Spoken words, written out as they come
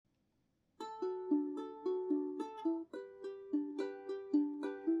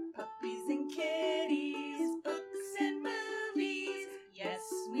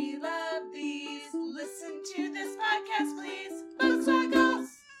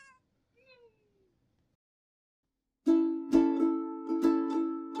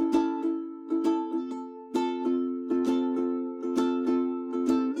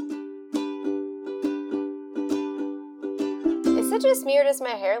it just me or does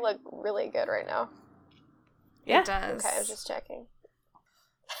my hair look really good right now? Yeah. It does. Okay, I was just checking.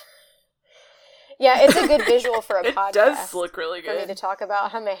 Yeah, it's a good visual for a podcast. It does look really For me to good. talk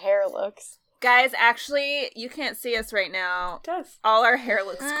about how my hair looks. Guys, actually, you can't see us right now. It does. All our hair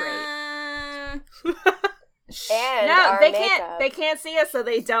looks great. And No, our they makeup. can't. They can't see us, so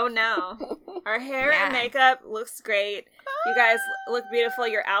they don't know. Our hair and Yeah. makeup looks great. You guys look beautiful.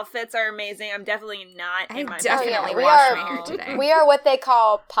 Your outfits are amazing. I'm definitely not I in my definitely we washed are- my hair today. We are what they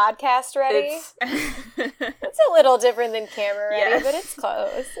call podcast ready. It's a little different than camera ready, Yes. but it's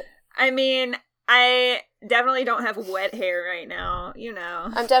close. I mean, I definitely don't have wet hair right now. You know.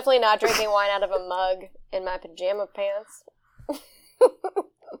 I'm definitely not drinking wine out of a mug in my pajama pants.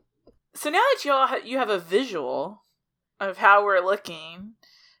 So now that you have a visual of how we're looking,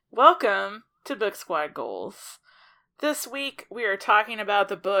 welcome to Book Squad Goals. This week we are talking about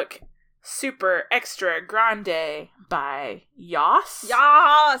the book Super Extra Grande by YOSS.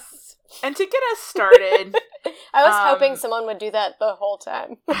 Yas. And to get us started, I was hoping someone would do that the whole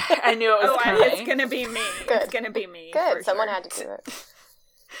time. I knew it was coming. It's gonna be me. Good. It's gonna be me. Good, for someone sure. had to do it.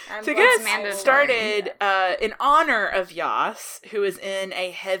 I'm To glad get mandatory. us started, in honor of YOSS, who is in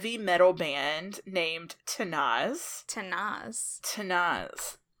a heavy metal band named Tenaz.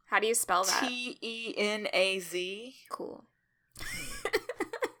 Tenaz. How do you spell that? Tenaz. Cool.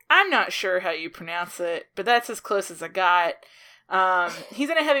 I'm not sure how you pronounce it, but that's as close as I got. He's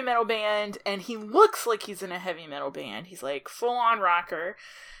in a heavy metal band, and he looks like he's in a heavy metal band. He's like full-on rocker.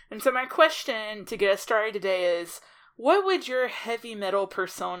 And so my question to get us started today is, what would your heavy metal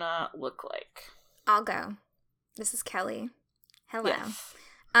persona look like? I'll go. This is Kelly. Hello. Yes.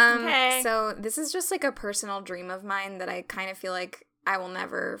 Okay. So this is just like a personal dream of mine that I kind of feel like I will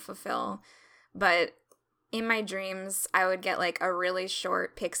never fulfill. But in my dreams, I would get like a really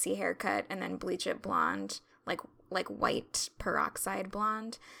short pixie haircut and then bleach it blonde, like white peroxide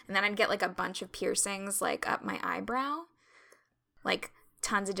blonde. And then I'd get like a bunch of piercings like up my eyebrow, like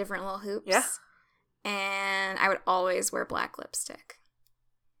tons of different little hoops. Yeah. And I would always wear black lipstick.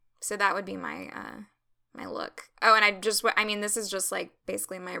 So that would be my my look. Oh, and this is just like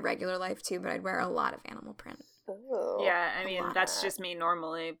basically my regular life too, but I'd wear a lot of animal print. Ooh. Yeah, I mean, lot. that's just me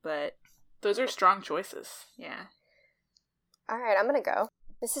normally, but Those are strong choices. yeah. All right, I'm gonna go.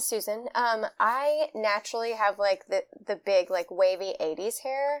 This is Susan. I naturally have like the big like wavy 80s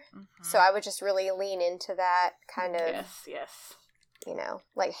hair, so I would just really lean into that kind of Yes. you know,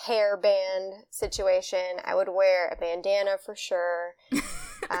 like hairband situation. I would wear a bandana for sure.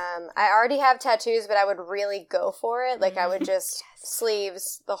 I already have tattoos, but I would really go for it. Like I would just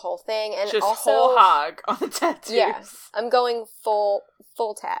sleeves the whole thing, and Just also whole hog on the tattoos. yeah, I'm going full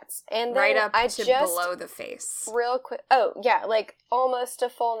tats, and then Right up I to just below the face. real quick. Oh yeah, like almost a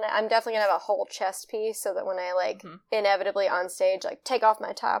full. I'm definitely gonna have a whole chest piece, so that when I like inevitably on stage like take off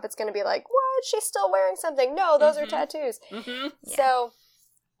my top, it's gonna be like, what? She's still wearing something? No, those are tattoos. Mm-hmm. Yeah. So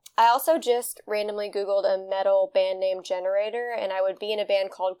I also just randomly Googled a metal band name generator, and I would be in a band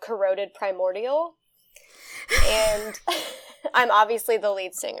called Corroded Primordial. And I'm obviously the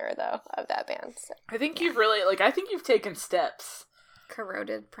lead singer, though, of that band. So. I think you've really, I think you've taken steps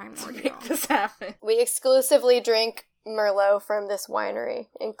Corroded to primordial. make this happen. We exclusively drink Merlot from this winery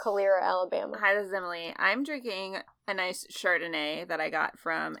in Calera, Alabama. Hi, this is Emily. I'm drinking a nice Chardonnay that I got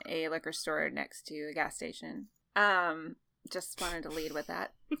from a liquor store next to a gas station. Just wanted to lead with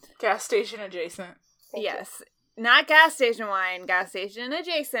that. Gas station adjacent. Thank you. Yes. Not gas station wine, gas station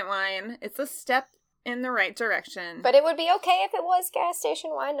adjacent wine. It's a step in the right direction. But it would be okay if it was gas station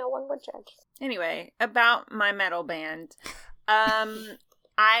wine. No one would judge. Anyway, about my metal band.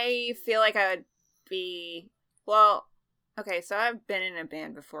 I feel like I would be, well, okay, so I've been in a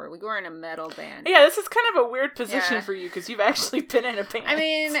band before. We were in a metal band. Yeah, this is kind of a weird position Yeah. for you because you've actually been in a band. I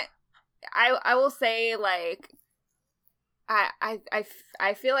mean, I will say, like,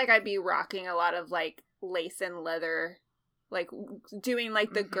 I feel like I'd be rocking a lot of, like, lace and leather, like, doing,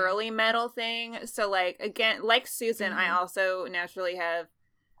 like, the girly metal thing. So, like, again, like Susan, I also naturally have,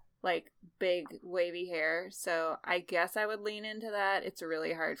 like, big wavy hair. So I guess I would lean into that. It's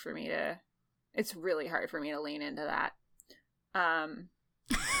really hard for me to lean into that.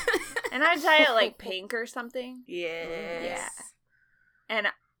 And I'd tie it, like, pink or something. Yes. Yeah. And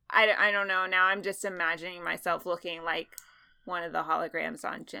I don't know. Now I'm just imagining myself looking like one of the holograms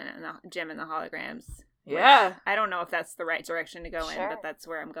on Jim and the Holograms. Yeah. I don't know if that's the right direction to go in, Sure. but that's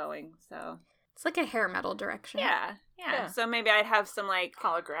where I'm going. So It's like a hair metal direction. yeah. Yeah. So maybe I'd have some like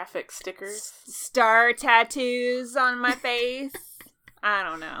Holographic stickers. star tattoos on my face. I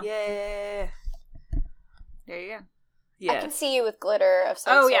don't know. Yeah. There you go. Yes. I can see you with glitter of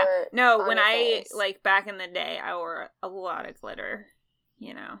some Oh sort. yeah, no. on When your I face. like back in the day, I wore a lot of glitter.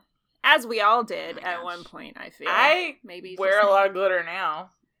 You know, as we all did Oh my at gosh. one point. I feel I maybe wear just a me. lot of glitter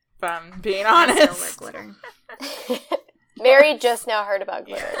now, if I'm being I still wear honest. glitter. Mary just now heard about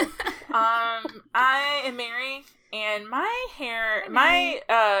glitter. I am Mary, and my hair, my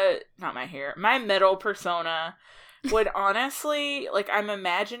metal persona would honestly, like, I'm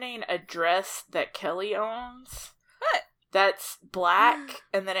imagining a dress that Kelly owns. What? That's black,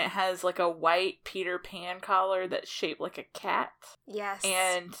 and then it has, like, a white Peter Pan collar that's shaped like a cat. Yes.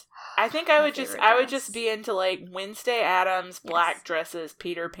 And I think I My would just, favorite I would dress. just be into, like, Wednesday Addams black Yes. dresses,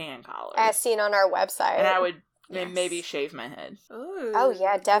 Peter Pan collars. As seen on our website. And I would Yes. maybe shave my head. Ooh. Oh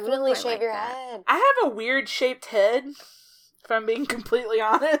yeah, definitely Ooh, I shave like your that. head. I have a weird shaped head, if I'm being completely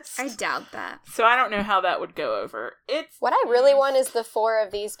honest. I doubt that. So I don't know how that would go over. It's What I really want is the four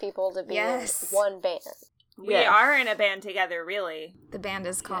of these people to be Yes. in one band. We Yes. are in a band together, really. The band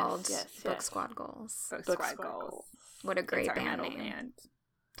is called yes, Book yes. Squad Goals. Book Book Squad Squad Goals. What a great It's our band metal name.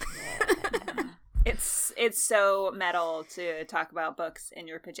 band. It's so metal to talk about books in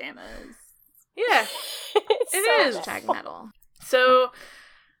your pajamas. Yeah. It's It so is. bad. Hashtag metal. So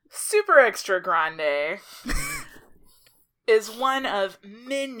Super Extra Grande is one of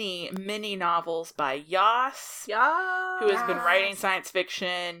many, many novels by YOSS, Yeah. who has been writing Yes. science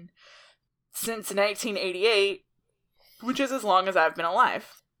fiction since 1988, which is as long as I've been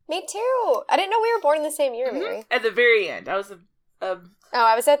alive. Me too. I didn't know we were born in the same year, Mhm. Mary. At the very end, I was a Oh,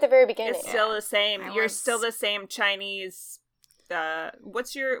 I was at the very beginning. It's still the same. I You're was- still the same Chinese.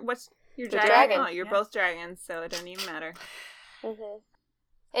 What's your The dragon? dragon. Oh, you're Yeah. both dragons, so it doesn't even matter.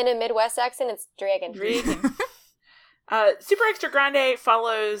 Mm-hmm. In a Midwest accent, it's dragon. Dragon. Super Extra Grande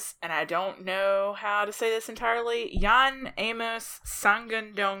follows, and I don't know how to say this entirely, Jan Amos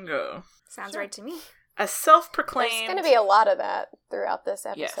Sangandongo, Sounds Sure. right to me. a There's self-proclaimed... going to be a lot of that throughout this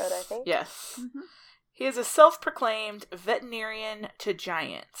episode, yes, I think. Yes. Mhm. He is a self-proclaimed veterinarian to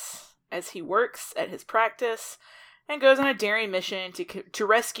giants, as he works at his practice and goes on a daring mission to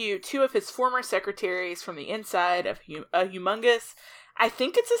rescue two of his former secretaries from the inside of a humongous, I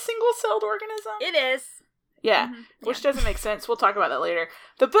think it's a single-celled organism? It is. Yeah, Mhm. which doesn't make sense. We'll talk about that later.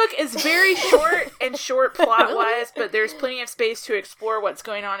 The book is very short and short plot-wise, but there's plenty of space to explore what's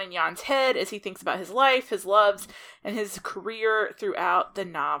going on in Jan's head as he thinks about his life, his loves, and his career throughout the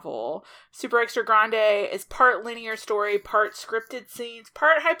novel. Super Extra Grande is part linear story, part scripted scenes,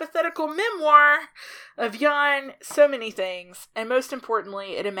 part hypothetical memoir of Jan, so many things, and most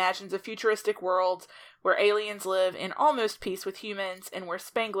importantly, it imagines a futuristic world where aliens live in almost peace with humans, and where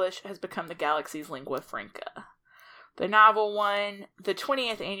Spanglish has become the galaxy's lingua franca. The novel won the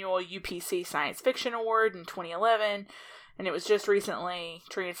 20th Annual UPC Science Fiction Award in 2011, and it was just recently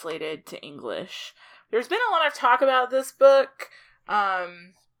translated to English. There's been a lot of talk about this book.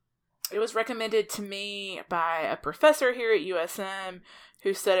 It was recommended to me by a professor here at USM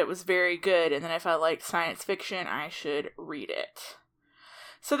who said it was very good, and that if I liked science fiction, I should read it.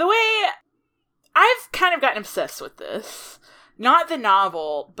 So the way... I've kind of gotten obsessed with this. Not the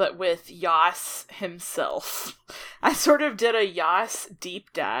novel, but with YOSS himself. I sort of did a YOSS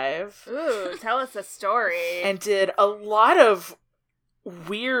deep dive. Ooh, tell us a story. And did a lot of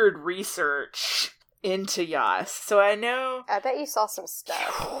weird research into YOSS. So I know... I bet you saw some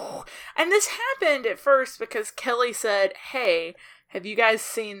stuff. And this happened at first because Kelly said, hey, have you guys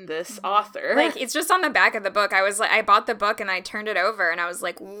seen this author? Like, it's just on the back of the book. I was like, I bought the book and I turned it over and I was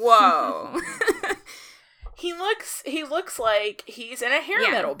like, whoa. He looks like he's in a hair Yeah.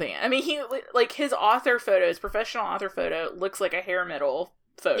 metal band. I mean, his author photo, his professional author photo, looks like a hair metal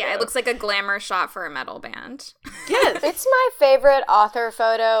photo. Yeah, it looks like a glamour shot for a metal band. Yes. It's my favorite author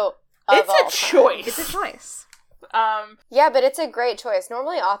photo of It's all a time. choice. It's a choice. Yeah, but it's a great choice.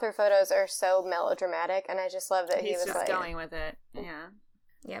 Normally, author photos are so melodramatic, and I just love that he He's was just like, going with it. Yeah.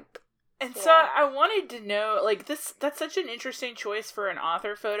 Yep. And so Yeah. I wanted to know, like, that's such an interesting choice for an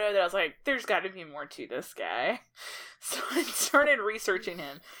author photo that I was like, there's got to be more to this guy. So I started researching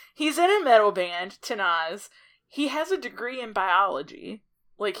him. He's in a metal band, Tanaz. He has a degree in biology.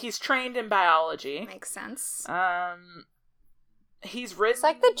 Like, he's trained in biology. Makes sense. He's written... it's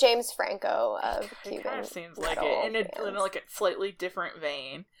like the James Franco of It Cuban kind of seems like metal it, in bands. like a slightly different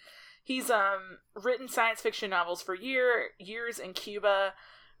vein. He's written science fiction novels for years in Cuba,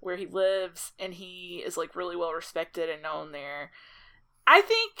 where he lives, and he is like really well respected and known there. I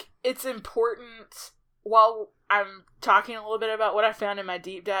think it's important, while I'm talking a little bit about what I found in my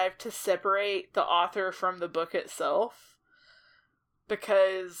deep dive, to separate the author from the book itself,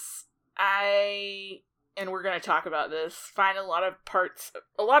 because I and we're going to talk about this, find a lot of parts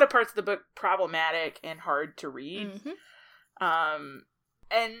of the book problematic and hard to read. And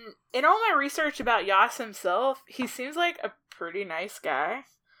in all my research about YOSS himself, he seems like a pretty nice guy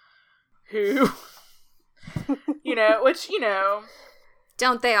who,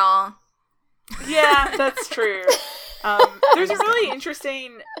 Don't they all? Yeah, that's true. There's a really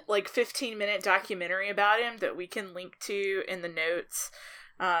interesting, 15-minute documentary about him that we can link to in the notes.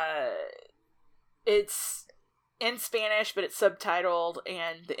 It's in Spanish, but it's subtitled,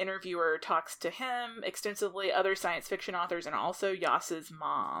 and the interviewer talks to him extensively, other science fiction authors, and also Yoss's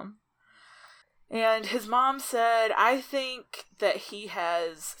mom. And his mom said, I think that he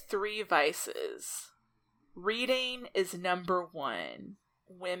has 3 vices. Reading is number 1.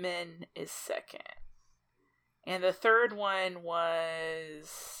 Women is second. And the third one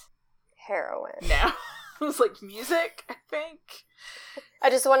was... heroin. No. It was music, I think. I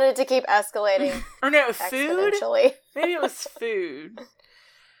just wanted it to keep escalating. Or no, food? Exponentially. Maybe it was food.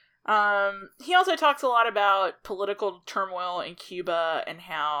 He also talks a lot about political turmoil in Cuba and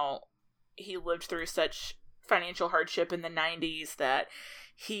how he lived through such financial hardship in the 90s that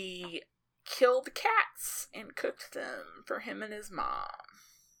he killed cats and cooked them for him and his mom.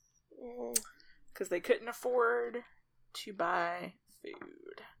 Because they couldn't afford to buy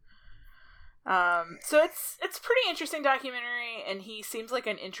food. So it's a pretty interesting documentary, and he seems like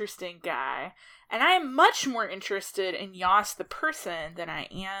an interesting guy. And I am much more interested in YOSS the person than I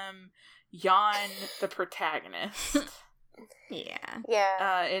am Jan the protagonist.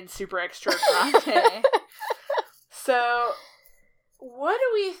 Yeah. In Super Extra Grande. So, what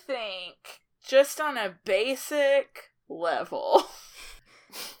do we think, just on a basic level?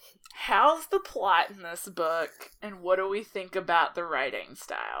 How's the plot in this book, and what do we think about the writing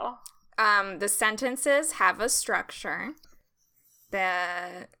style? The sentences have a structure.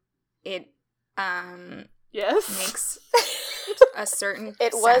 It Yes. makes a certain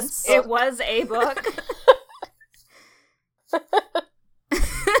It sense. It was a book.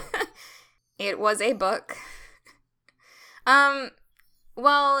 It was a book.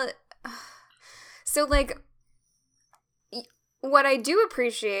 Well, so what I do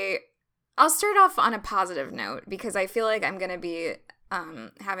appreciate, I'll start off on a positive note because I feel like I'm going to be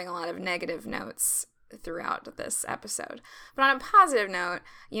having a lot of negative notes throughout this episode. But on a positive note,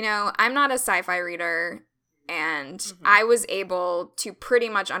 I'm not a sci-fi reader, and I was able to pretty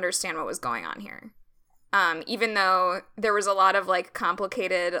much understand what was going on here. Even though there was a lot of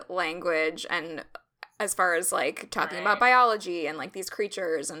complicated language, and as far as talking about biology and these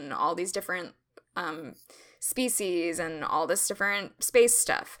creatures and all these different species and all this different space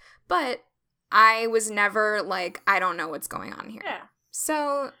stuff. But I was never I don't know what's going on here. Yeah.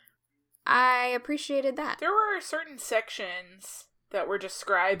 So I appreciated that. There were certain sections that were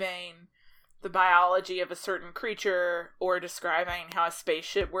describing the biology of a certain creature or describing how a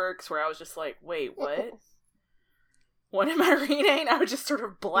spaceship works where I was just wait, what? What am I reading? I would just sort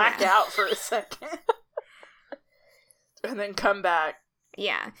of black out for a second. And then come back.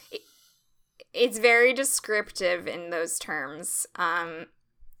 Yeah. It's very descriptive in those terms.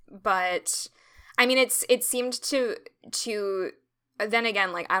 But I mean it seemed to then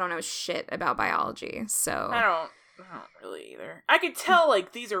again, I don't know shit about biology, so I don't really either. I could tell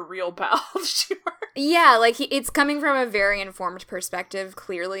these are real biology words. Yeah, it's coming from a very informed perspective,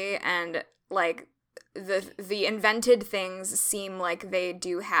 clearly, and the invented things seem like they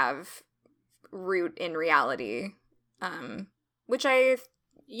do have root in reality, which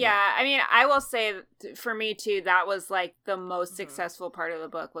Yeah, I mean, I will say for me too, that was the most successful part of the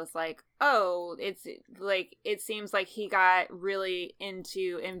book was it seems like he got really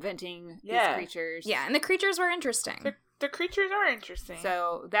into inventing these creatures. Yeah, and the creatures were interesting. The creatures are interesting.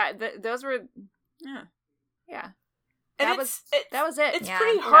 So those were, yeah. And that was it. It's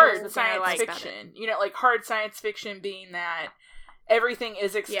pretty hard science fiction. fiction. Hard science fiction being that everything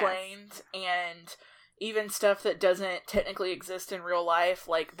is explained and even stuff that doesn't technically exist in real life,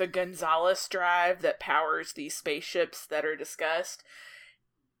 like the Gonzalez drive that powers these spaceships that are discussed.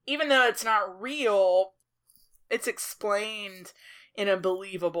 Even though it's not real, it's explained in a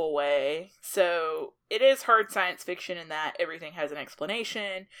believable way. So it is hard science fiction in that everything has an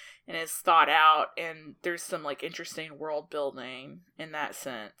explanation and is thought out, and there's some interesting world building in that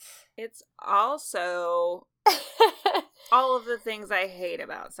sense. It's also all of the things I hate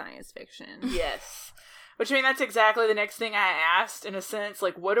about science fiction. Yes. Which, that's exactly the next thing I asked, in a sense.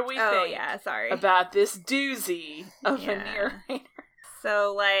 What do we think about this doozy of a narrator?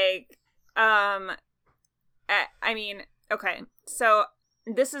 So, I mean, okay. So,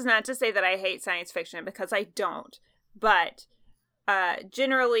 this is not to say that I hate science fiction, because I don't. But,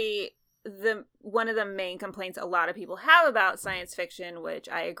 generally, one of the main complaints a lot of people have about science fiction, which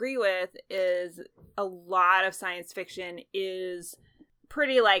I agree with, is a lot of science fiction is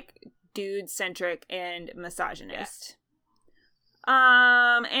pretty like dude-centric and misogynist.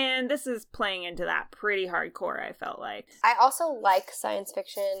 And this is playing into that pretty hardcore, I felt like. I also like science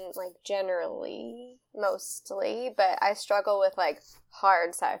fiction, like, generally, mostly, but I struggle with, like, hard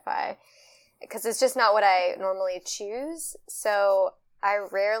sci-fi, because it's just not what I normally choose, so I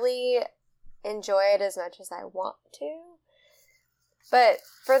rarely enjoy it as much as I want to. But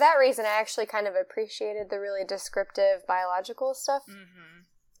for that reason, I actually kind of appreciated the really descriptive biological stuff. Mm-hmm.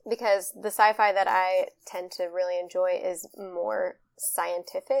 Because the sci-fi that I tend to really enjoy is more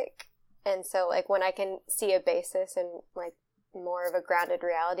scientific. And so, like, when I can see a basis and, like, more of a grounded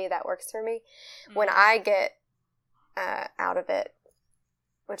reality, that works for me. Mm-hmm. When I get out of it,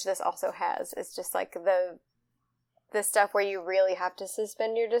 which this also has, is just, like, the stuff where you really have to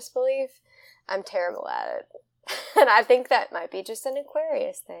suspend your disbelief, I'm terrible at it. And I think that might be just an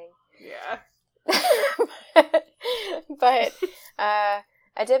Aquarius thing. Yeah. but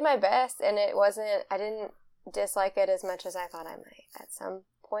I did my best, and I didn't dislike it as much as I thought I might at some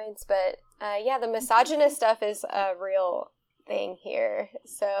points. But yeah, the misogynist stuff is a real thing here.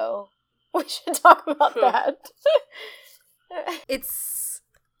 So we should talk about that. It's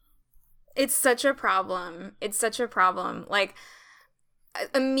such a problem. It's such a problem. Like,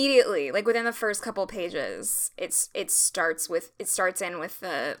 immediately, like, within the first couple pages, it starts in with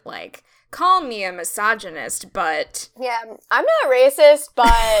the, like, call me a misogynist, but... Yeah, I'm not racist,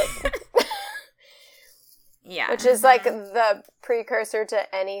 but... Yeah. Which is, like, the precursor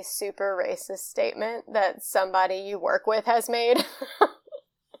to any super racist statement that somebody you work with has made.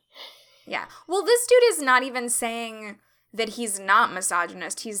 Yeah. Well, this dude is not even saying that he's not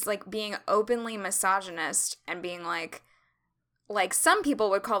misogynist. He's, like, being openly misogynist and being like, some people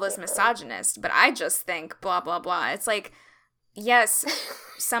would call this misogynist, but I just think blah, blah, blah. It's like, yes,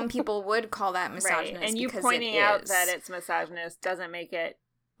 some people would call that misogynist. Right. And you pointing out that it's misogynist doesn't make it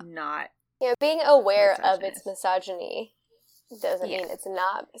not. Yeah, being aware of its misogyny doesn't mean it's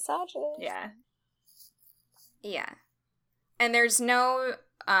not misogynist. Yeah. Yeah. And there's no,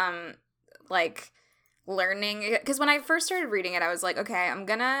 like, learning. Because when I first started reading it, I was like, okay, I'm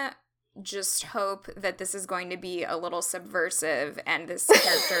gonna just hope that this is going to be a little subversive and this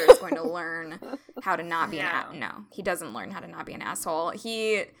character is going to learn how to not be no, he doesn't learn how to not be an asshole.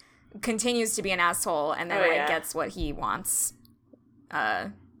 He continues to be an asshole and then gets what he wants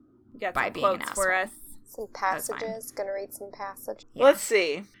by being an asshole. For us. Some passages. Gonna read some passage. Yeah. Let's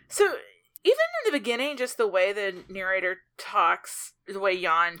see. So even in the beginning, just the way the narrator talks, the way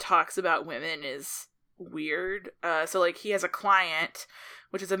Jan talks about women is weird. So, like, he has a client,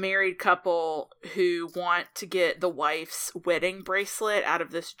 which is a married couple who want to get the wife's wedding bracelet out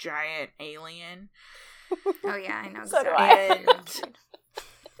of this giant alien. Oh, yeah, I know. So do I. And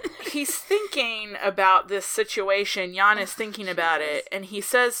he's thinking about this situation. Jan is thinking about it, and he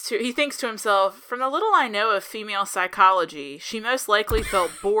thinks to himself, from the little I know of female psychology, she most likely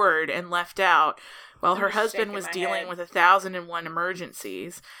felt bored and left out while her husband was dealing with 1,001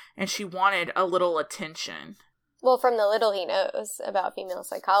 emergencies, and she wanted a little attention. Well, from the little he knows about female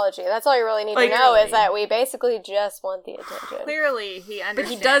psychology, that's all you really need to know, is that we basically just want the attention. Clearly, he understands. But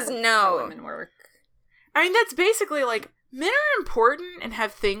he does know how women work. I mean, that's basically, like, men are important and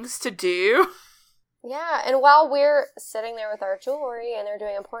have things to do. Yeah, and while we're sitting there with our jewelry and they're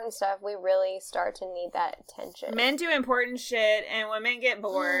doing important stuff, we really start to need that attention. Men do important shit, and women get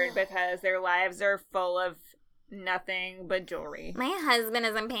bored because their lives are full of nothing but jewelry. My husband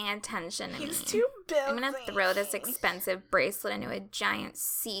isn't paying attention to me. He's too busy. I'm gonna throw this expensive bracelet into a giant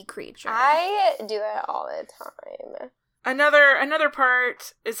sea creature. I do that all the time. Another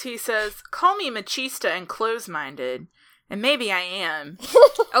part is he says, call me machista and close-minded, and maybe I am.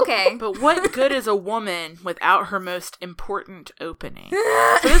 Okay. But what good is a woman without her most important opening?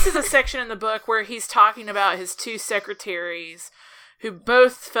 So this is a section in the book where he's talking about his two secretaries who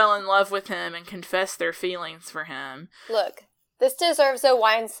both fell in love with him and confessed their feelings for him. Look, this deserves a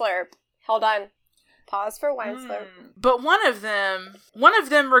wine slurp. Hold on. Pause for wine slurp. But one of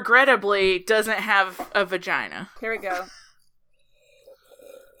them regrettably doesn't have a vagina. Here we go.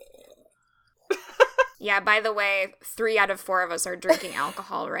 Yeah, by the way, 3 out of 4 of us are drinking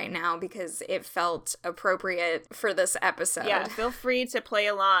alcohol right now because it felt appropriate for this episode. Yeah, feel free to play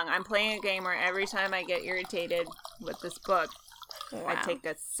along. I'm playing a game where every time I get irritated with this book, wow, I take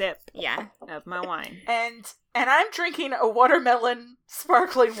a sip of my wine. And I'm drinking a watermelon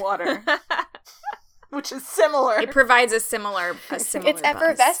sparkling water. Which is similar. It provides a similar It's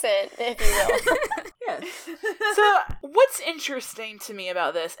effervescent, if you will. Yes. So, what's interesting to me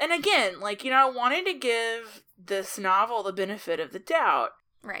about this, and again, like, I wanted to give this novel the benefit of the doubt.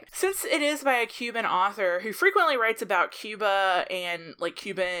 Right. Since it is by a Cuban author who frequently writes about Cuba and, like,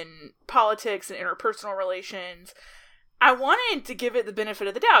 Cuban politics and interpersonal relations, I wanted to give it the benefit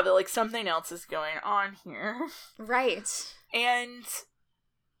of the doubt that, like, something else is going on here. Right. And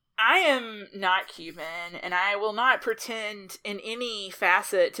I am not Cuban, and I will not pretend in any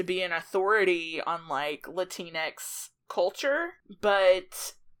facet to be an authority on, like, Latinx culture,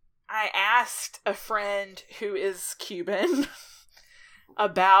 but I asked a friend who is Cuban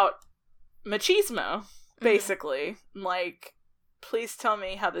about machismo, basically. Like, please tell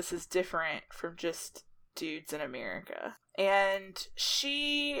me how this is different from just dudes in America. And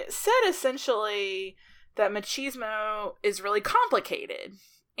she said essentially that machismo is really complicated.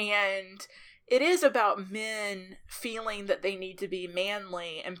 And it is about men feeling that they need to be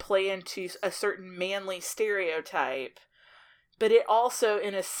manly and play into a certain manly stereotype. But it also,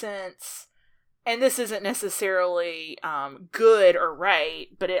 in a sense, and this isn't necessarily good or right,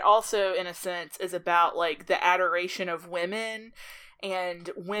 but it also, in a sense, is about, like, the adoration of women and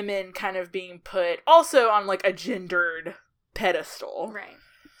women kind of being put also on, like, a gendered pedestal.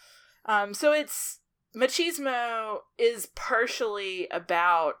 Right. So it's machismo is partially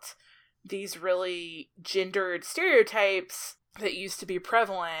about these really gendered stereotypes that used to be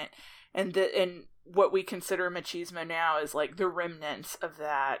prevalent, and what we consider machismo now is, like, the remnants of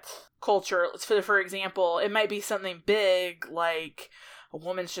that culture. For example, it might be something big, like a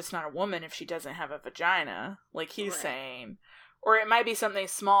woman's just not a woman if she doesn't have a vagina, like he's saying. Or it might be something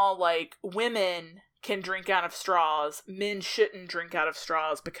small, like women can drink out of straws, men shouldn't drink out of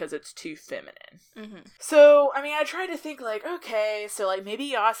straws because it's too feminine. Mm-hmm. So, I mean, I try to think, like, okay, so, like, maybe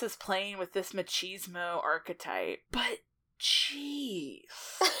YOSS is playing with this machismo archetype, but jeez.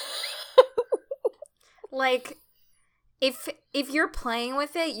 Like, if you're playing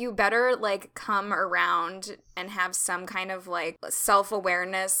with it, you better, like, come around and have some kind of, like,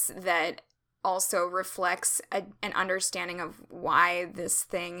 self-awareness that also reflects an understanding of why this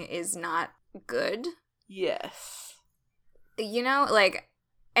thing is not good. Yes. Like,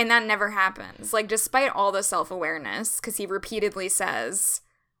 and that never happens. Like, despite all the self-awareness, because he repeatedly says,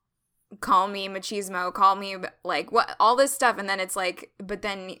 call me machismo, call me, like, what, all this stuff, and then it's like, but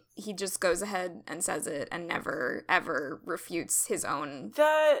then he just goes ahead and says it and never, ever refutes his own.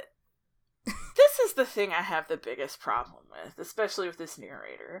 This is the thing I have the biggest problem with, especially with this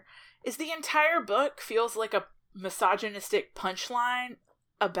narrator, is the entire book feels like a misogynistic punchline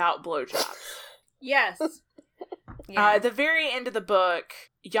about blowjobs. Yes. Yeah. At the very end of the book,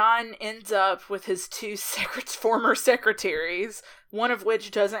 Jan ends up with his two former secretaries, one of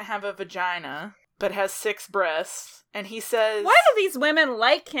which doesn't have a vagina, but has 6 breasts, and he says... Why do these women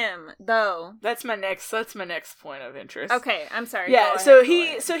like him, though? That's my next point of interest. Okay, I'm sorry. Yeah, so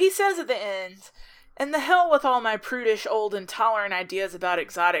he says at the end, "And the hell with all my prudish, old, intolerant ideas about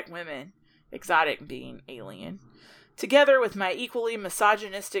exotic women," exotic being alien, "together with my equally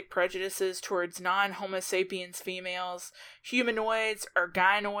misogynistic prejudices towards non-Homo sapiens females, humanoids or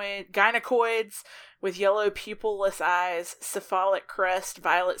gynecoids with yellow pupilless eyes, cephalic crest,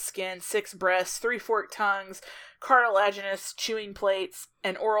 violet skin, 6 breasts, 3 forked tongues, cartilaginous chewing plates,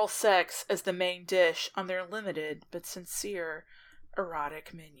 and oral sex as the main dish on their limited but sincere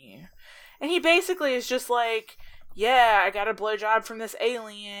erotic menu." And he basically is just like, yeah, I got a blowjob from this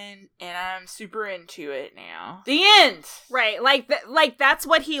alien, and I'm super into it now. The end! Right, like that's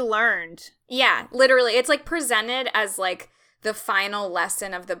what he learned. Yeah, literally. It's, like, presented as, like, the final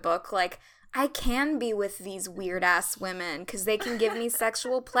lesson of the book. Like, I can be with these weird-ass women because they can give me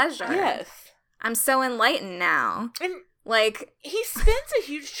sexual pleasure. Yes. I'm so enlightened now. And, like... he spends a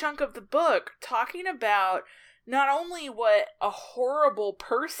huge chunk of the book talking about not only what a horrible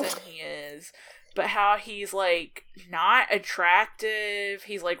person he is, but how he's, like, not attractive.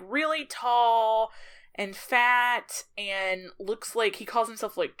 He's, like, really tall and fat and looks like, he calls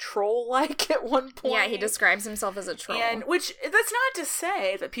himself, like, troll-like at one point. Yeah, he describes himself as a troll. And, which, that's not to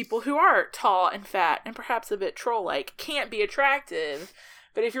say that people who are tall and fat and perhaps a bit troll-like can't be attractive.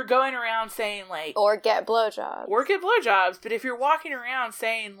 But if you're going around saying, like... Or get blowjobs. But if you're walking around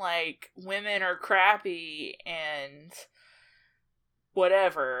saying, like, women are crappy and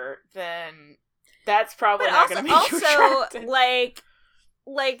whatever, then that's probably not going to make you attractive.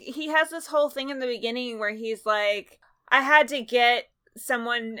 like, he has this whole thing in the beginning where he's like, I had to get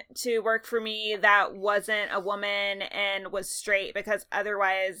someone to work for me that wasn't a woman and was straight because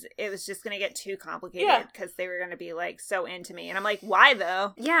otherwise it was just going to get too complicated because they were going to be, like, so into me. And I'm like, why,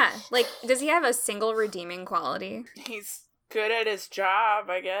 though? Yeah, like, does he have a single redeeming quality? He's good at his job,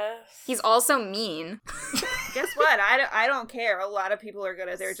 I guess. He's also mean. Guess what? I don't care. A lot of people are good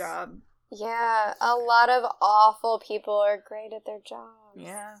at their job. Yeah, a lot of awful people are great at their jobs.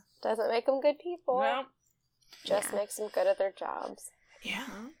 Yeah. Doesn't make them good people. Well, Just makes them good at their jobs. yeah.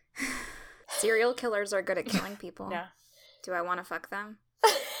 Serial killers are good at killing people. Yeah. Do I want to fuck them?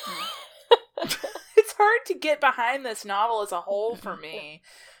 It's hard to get behind this novel as a whole for me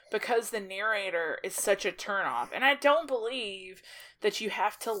because the narrator is such a turnoff. And I don't believe that you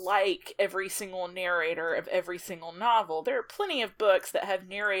have to like every single narrator of every single novel. There are plenty of books that have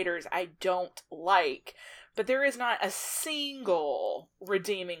narrators I don't like, but there is not a single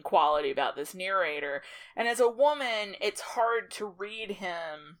redeeming quality about this narrator. And as a woman, it's hard to read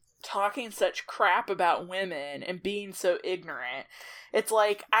him talking such crap about women and being so ignorant. It's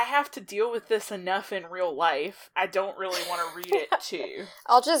like, I have to deal with this enough in real life. I don't really want to read it too.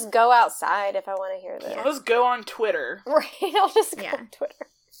 I'll just go outside if I want to hear this. I'll just go on Twitter. Right, I'll just go on Twitter.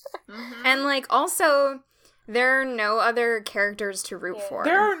 And, like, also, there are no other characters to root for.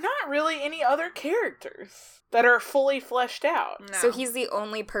 There are not really any other characters that are fully fleshed out. No. So he's the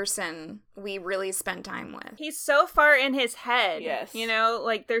only person we really spend time with. He's so far in his head. Yes. You know,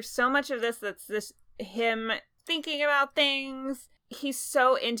 like, there's so much of this that's this him thinking about things. He's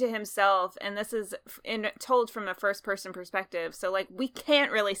so into himself, and this is told from a first-person perspective. So, like, we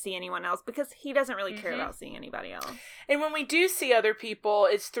can't really see anyone else because he doesn't really care about seeing anybody else. And when we do see other people,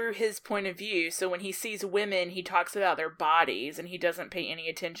 it's through his point of view. So when he sees women, he talks about their bodies, and he doesn't pay any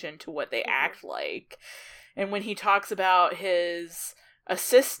attention to what they act like. And when he talks about his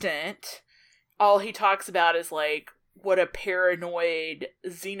assistant, all he talks about is, like, what a paranoid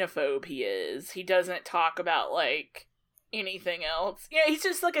xenophobe he is. He doesn't talk about, like, anything else. Yeah, he's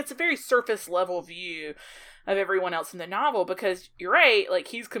just, like, it's a very surface level view of everyone else in the novel, because you're right, like,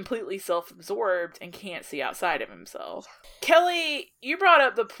 he's completely self-absorbed and can't see outside of himself. Kelly, you brought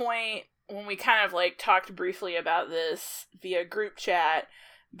up the point when we kind of, like, talked briefly about this via group chat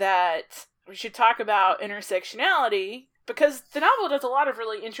that we should talk about intersectionality, because the novel does a lot of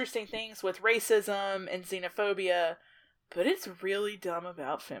really interesting things with racism and xenophobia, but it's really dumb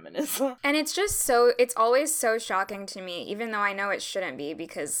about feminism. And it's just it's always so shocking to me, even though I know it shouldn't be,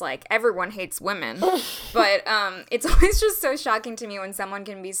 because, like, everyone hates women. But it's always just so shocking to me when someone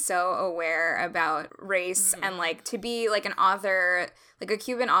can be so aware about race and, like, to be, like, an author, like a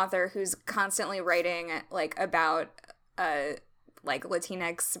Cuban author who's constantly writing, like, about, like,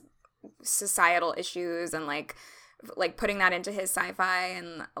 Latinx societal issues and, like putting that into his sci-fi.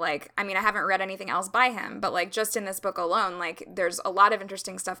 And, like, I mean, I haven't read anything else by him, but, like, just in this book alone, like, there's a lot of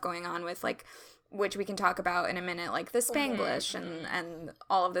interesting stuff going on with, like, which we can talk about in a minute, like the Spanglish and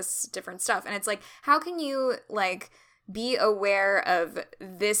all of this different stuff. And it's like, how can you, like, be aware of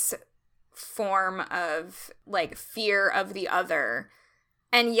this form of, like, fear of the other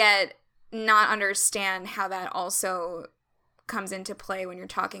and yet not understand how that also comes into play when you're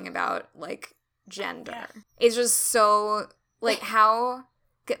talking about, like, gender? Yeah. It's just so, like, how,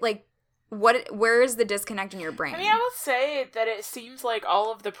 like, where is the disconnect in your brain? I mean, I will say that it seems like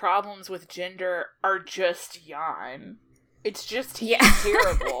all of the problems with gender are just Jan. It's just he's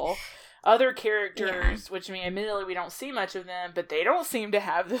terrible. Other characters, which, I mean, admittedly we don't see much of them, but they don't seem to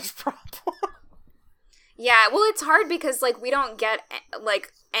have this problem. Yeah, well, it's hard because, like, we don't get,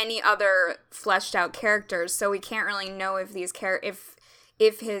 like, any other fleshed out characters, so we can't really know if these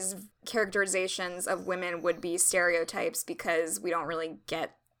if his characterizations of women would be stereotypes because we don't really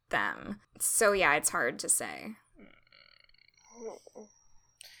get them. So yeah, it's hard to say.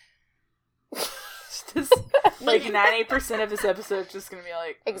 Just, like, 90% of this episode is just gonna be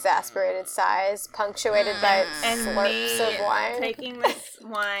like exasperated sighs, punctuated by slurps of wine. Taking this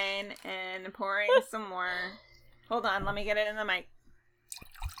wine and pouring some more. Hold on, let me get it in the mic.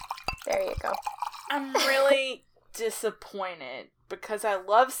 There you go. I'm really disappointed because I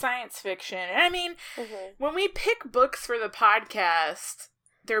love science fiction. And I mean, when we pick books for the podcast,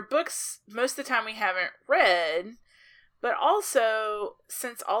 they're books most of the time we haven't read, but also,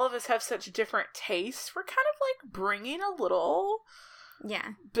 since all of us have such different tastes, we're kind of, like, bringing a little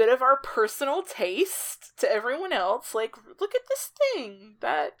bit of our personal taste to everyone else. Like, look at this thing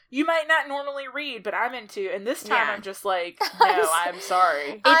that you might not normally read, but I'm into. And this time I'm just like, no, I'm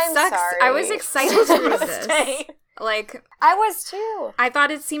sorry. It sucks. Sorry. I was excited to read this. Like, I was too. I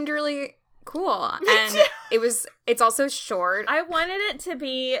thought it seemed really cool. And it's also short. I wanted it to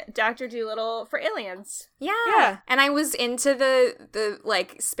be Dr. Dolittle for aliens. Yeah. And I was into the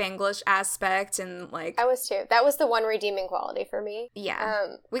like Spanglish aspect, and, like, I was too. That was the one redeeming quality for me.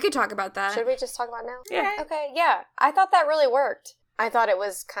 Yeah. We could talk about that. Should we just talk about it now? Yeah. Okay, yeah. I thought that really worked. I thought it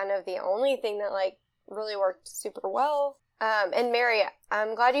was kind of the only thing that, like, really worked super well. And Mary,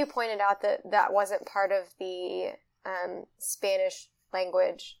 I'm glad you pointed out that wasn't part of the Spanish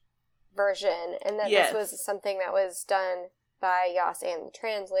language version, and that this was something that was done by YOSS and the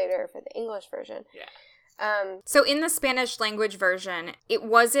translator for the English version. Yeah. So in the Spanish language version,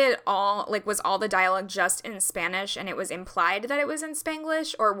 was all the dialogue just in Spanish and it was implied that it was in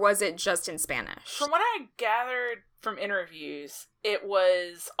Spanglish, or was it just in Spanish? From what I gathered from interviews, it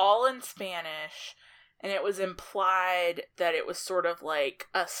was all in Spanish, and it was implied that it was sort of like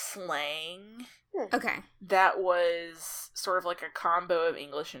a slang. Okay. That was sort of like a combo of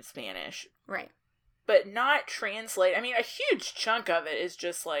English and Spanish. Right. But not translate. I mean, a huge chunk of it is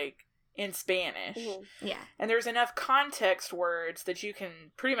just like in Spanish. Mm-hmm. Yeah. And there's enough context words that you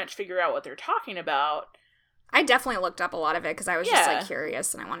can pretty much figure out what they're talking about. I definitely looked up a lot of it because I was just like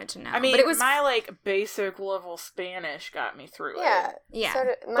curious and I wanted to know. I mean, but it was my like basic level Spanish got me through it. Yeah. Sort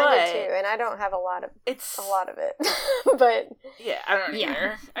of, mine did too, and I don't have a lot of it. But yeah, I don't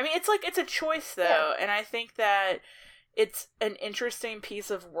either. I mean, it's a choice though, and I think that it's an interesting piece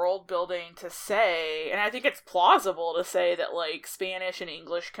of world building to say, and I think it's plausible to say that like Spanish and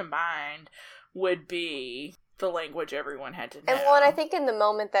English combined would be the language everyone had to know. And I think in the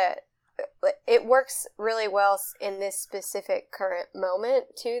moment that it works really well in this specific current moment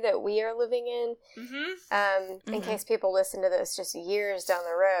too that we are living in. Mm-hmm. In case people listen to this just years down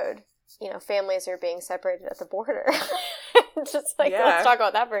the road, families are being separated at the border. Just like let's talk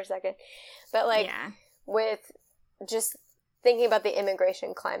about that for a second. But with just thinking about the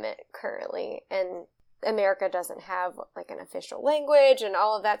immigration climate currently, and America doesn't have like an official language and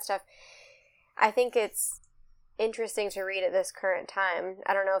all of that stuff, I think it's interesting to read at this current time.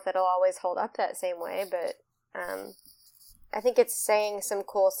 I don't know if it'll always hold up that same way, but I think it's saying some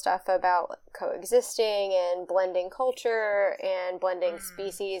cool stuff about coexisting and blending culture and blending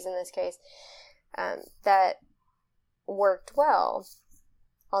species in this case that worked well.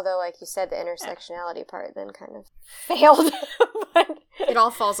 Although, like you said, the intersectionality part then kind of failed. But it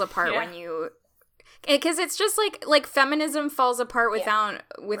all falls apart when you... Because it's just like feminism falls apart without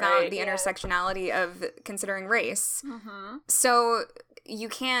the intersectionality of considering race. Mm-hmm. So you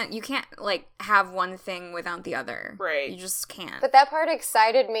can't like have one thing without the other. Right. You just can't. But that part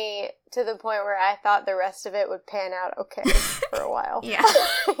excited me to the point where I thought the rest of it would pan out okay for a while. Yeah.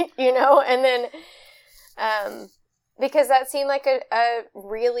 And then because that seemed like a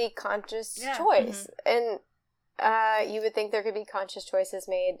really conscious choice. Mm-hmm. And you would think there could be conscious choices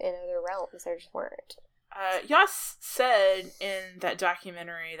made in other realms. There just weren't. YOSS said in that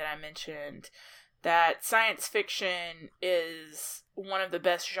documentary that I mentioned that science fiction is one of the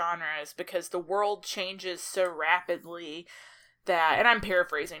best genres because the world changes so rapidly that, and I'm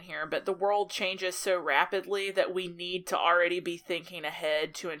paraphrasing here, but the world changes so rapidly that we need to already be thinking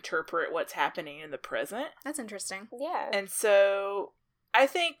ahead to interpret what's happening in the present. That's interesting. Yeah. And so I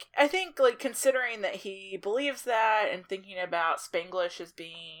think like considering that he believes that and thinking about Spanglish as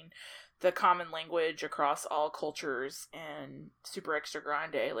being the common language across all cultures and Super Extra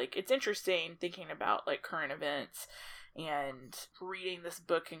Grande, like it's interesting thinking about like current events and reading this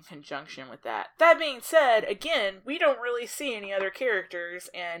book in conjunction with that. That being said, again, we don't really see any other characters,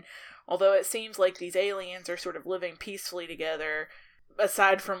 and although it seems like these aliens are sort of living peacefully together,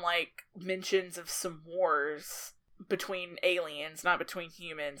 aside from like mentions of some wars between aliens, not between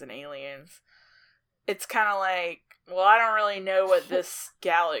humans and aliens, it's kind of like, well, I don't really know what this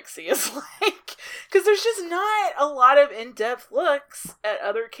galaxy is like, because there's just not a lot of in-depth looks at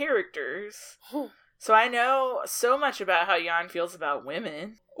other characters. So I know so much about how Jan feels about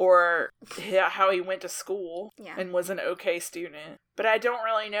women, or how he went to school and was an okay student, but I don't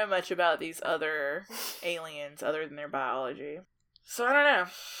really know much about these other aliens other than their biology. So I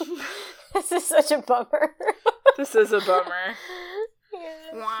don't know. This is such a bummer. This is a bummer.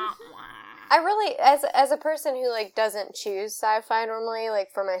 Yeah. Wah, wah. I really, as a person who like doesn't choose sci-fi normally,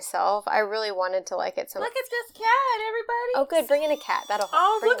 like for myself, I really wanted to like it so much. Look at this cat, everybody. Oh, good. Bring in a cat. That'll help.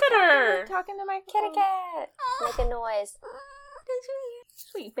 Oh, look at her. I'm talking to my Kitty cat. Make a noise.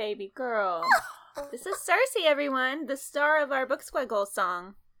 Sweet baby girl. This is Cersei, everyone, the star of our Book Squiggle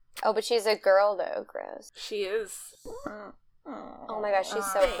song. Oh, but she's a girl though. Gross. She is. Oh my gosh, she's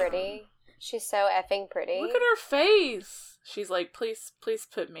so pretty. She's so effing pretty. Look at her face. She's like, please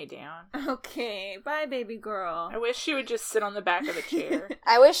put me down. Okay, bye, baby girl. I wish she would just sit on the back of the chair.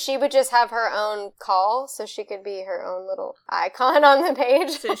 I wish she would just have her own call so she could be her own little icon on the page.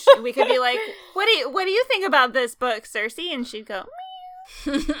 So we could be like, what do you think about this book, Cersei? And she'd go,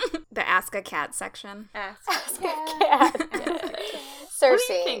 The Ask a Cat section. Ask a cat. Cersei. What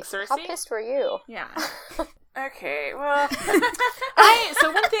do you think, Cersei? How pissed were you? Yeah. Okay, well,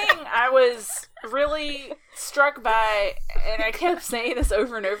 so one thing I was really struck by, and I kept saying this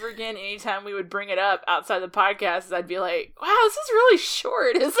over and over again anytime we would bring it up outside the podcast, is I'd be like, wow, this is really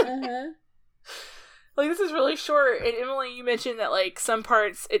short, isn't it? Like, this is really short. And Emily, you mentioned that, like, some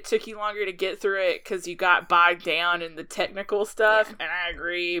parts it took you longer to get through it because you got bogged down in the technical stuff, and I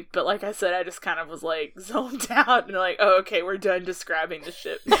agree. But like I said, I just kind of was, like, zoned out and like, oh, okay, we're done describing the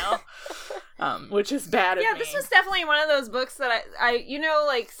ship now. Which is bad of me. Yeah, this was definitely one of those books that I you know,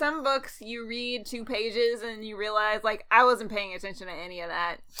 like, some books you read 2 pages and you realize, like, I wasn't paying attention to any of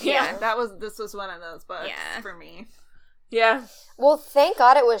that. Yeah. This was one of those books for me. Yeah. Well, thank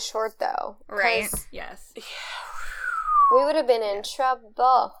God it was short, though. Right. Yes. We would have been in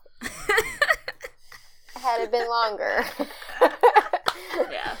trouble. Had it been longer.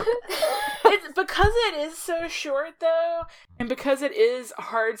 Yeah. It's because it is so short, though, and because it is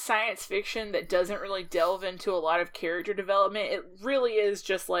hard science fiction that doesn't really delve into a lot of character development, it really is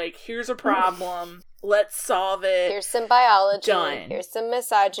just like, here's a problem, let's solve it. Here's some biology. Done. Here's some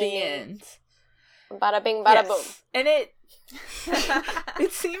misogyny. The end. Bada bing, bada boom. And it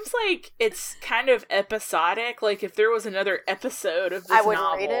seems like it's kind of episodic. Like, if there was another episode of this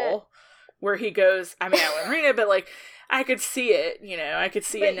novel read it. Where he goes, I mean, I wouldn't read it, but like, I could see it, you know, I could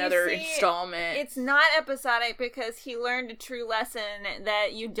see But another installment. It's not episodic because he learned a true lesson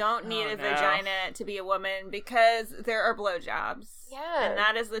that you don't need a vagina to be a woman because there are blowjobs. Yeah. And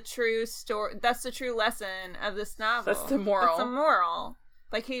that is the true story. That's the true lesson of this novel. That's the moral. That's the moral.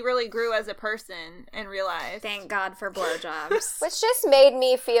 Like, he really grew as a person and realized. Thank God for blowjobs. Which just made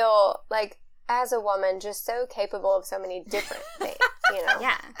me feel like, as a woman, just so capable of so many different things, you know?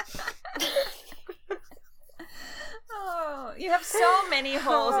 Yeah. Oh, you have so many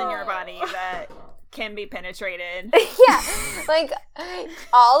holes in your body that can be penetrated. Yeah. Like,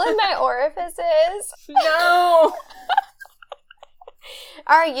 all of my orifices No!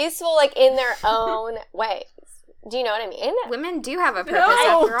 are useful, like, in their own ways. Do you know what I mean? Women do have a purpose I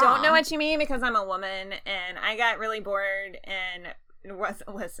after all. don't know what you mean because I'm a woman and I got really bored and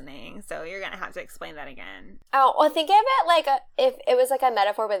wasn't listening, so you're gonna have to explain that again. Oh, well, think of it like if it was like a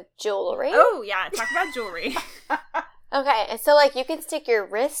metaphor with jewelry. Oh, yeah, talk about jewelry. Okay, and so like you can stick your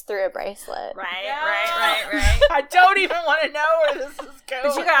wrist through a bracelet. Right. I don't even want to know where this is going.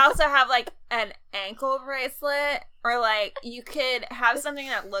 But you could also have, like, an ankle bracelet, or, like, you could have something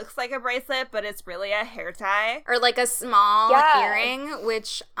that looks like a bracelet, but it's really a hair tie. Or like a small earring,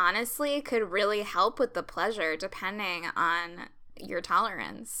 which honestly could really help with the pleasure depending on your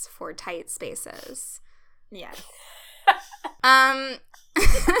tolerance for tight spaces. Yes.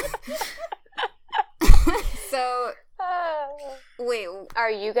 So, wait.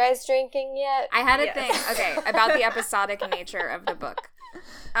 Are you guys drinking yet? I had a thing, okay, about the episodic nature of the book.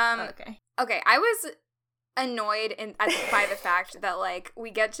 Okay, I was annoyed by the fact that, like,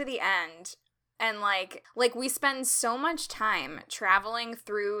 we get to the end and, like we spend so much time traveling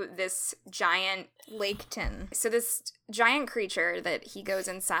through this giant laketon. So this giant creature that he goes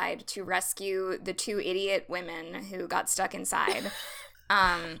inside to rescue the 2 idiot women who got stuck inside.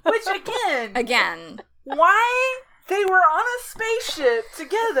 Which, again, why they were on a spaceship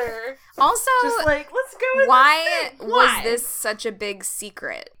together. Also, just like, let's go with why this thing. was this such a big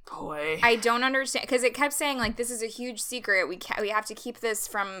secret? Boy. I don't understand, because it kept saying, like, this is a huge secret. We have to keep this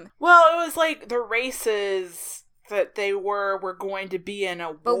from... Well, it was like the races that they were going to be in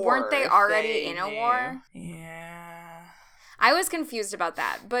a war. But weren't they already in a war? Yeah. I was confused about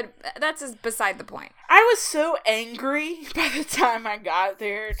that, but that's beside the point. I was so angry by the time I got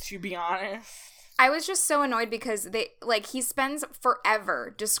there, to be honest. I was just so annoyed because he spends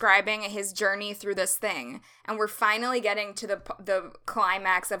forever describing his journey through this thing, and we're finally getting to the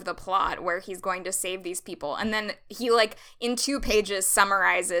climax of the plot where he's going to save these people, and then he, like, in 2 pages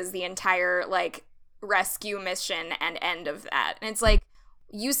summarizes the entire, like, rescue mission and end of that. And it's like,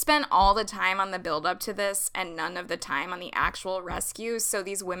 you spent all the time on the build up to this and none of the time on the actual rescue, so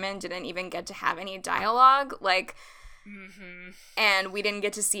these women didn't even get to have any dialogue, like... Mm-hmm. And we didn't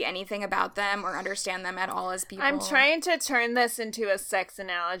get to see anything about them or understand them at all as people. I'm trying to turn this into a sex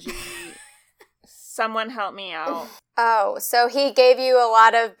analogy. Someone help me out. Oh, so he gave you a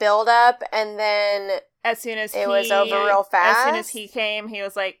lot of build-up, and then as soon as it was over real fast? As soon as he came, he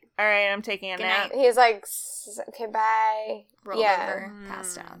was like, all right, I'm taking a nap. He was like, okay, bye. Rolled over,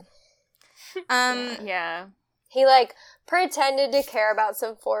 passed out. Yeah. He, like, pretended to care about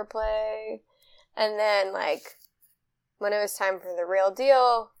some foreplay, and then, like... when it was time for the real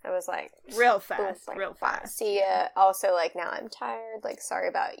deal, I was like... real fast, like, real fast. See ya. Also, like, now I'm tired. Like, sorry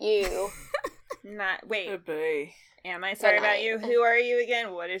about you. Wait. Oh, boy. Am I sorry about you? Who are you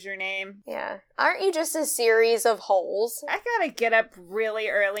again? What is your name? Yeah. Aren't you just a series of holes? I gotta get up really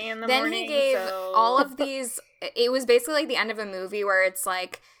early in the morning. Then he gave all of these, it was basically like the end of a movie where it's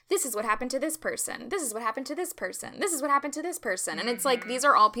like, this is what happened to this person. This is what happened to this person. This is what happened to this person. And it's like, these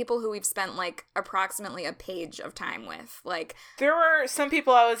are all people who we've spent like approximately a page of time with. Like, there were some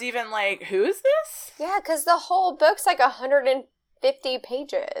people I was even like, who is this? Yeah, because the whole book's like 150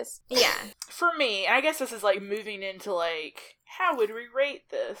 pages. yeah. For me, I guess this is like moving into like, how would we rate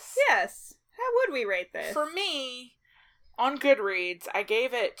this? Yes. How would we rate this? For me, on Goodreads, I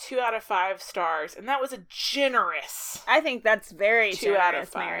gave it 2 out of 5 stars, and that was a generous. I think that's very 2 out of generous,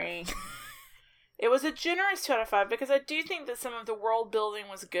 5. Mary. It was a generous 2 out of 5 because I do think that some of the world building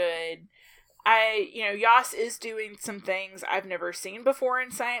was good. YOSS is doing some things I've never seen before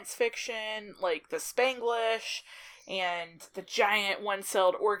in science fiction, like the Spanglish and the giant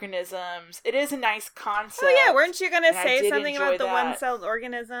one-celled organisms. It is a nice concept. Oh yeah, weren't you going to say something about the that. one-celled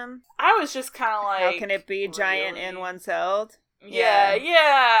organism? I was just kind of like, how can it be giant really? and one-celled? Yeah,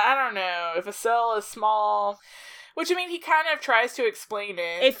 I don't know. If a cell is small, which, I mean, he kind of tries to explain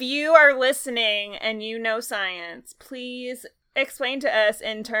it. If you are listening and you know science, please explain to us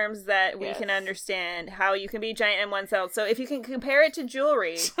in terms that we can understand how you can be giant and one-celled. So if you can compare it to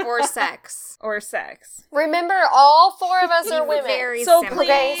jewelry. Or sex. Or sex. Remember, all 4 of us are women. Very so simple.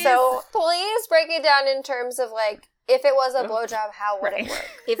 Okay, so please break it down in terms of, like, if it was a blowjob, how would it work?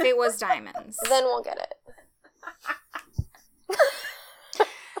 If it was diamonds. Then we'll get it.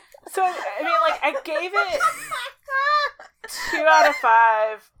 So, I mean, like, I gave it 2 out of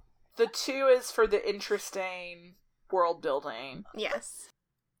 5. The 2 is for the interesting world building. Yes.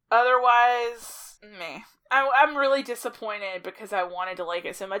 Otherwise, meh. I'm really disappointed because I wanted to like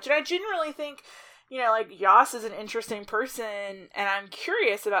it so much. And I genuinely think, like, YOSS is an interesting person, and I'm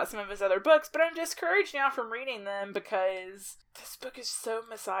curious about some of his other books, but I'm discouraged now from reading them because this book is so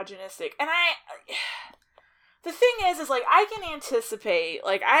misogynistic. And the thing is like, I can anticipate,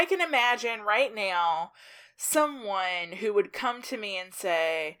 like, I can imagine right now someone who would come to me and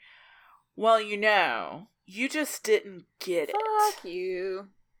say, well, you just didn't get it. Fuck you.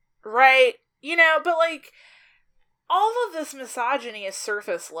 Right? But, like, all of this misogyny is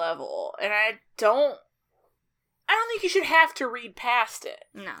surface level, and I don't think you should have to read past it.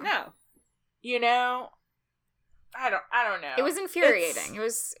 No. I don't know. It was infuriating. It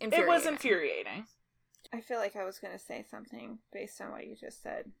was infuriating. I feel like I was going to say something based on what you just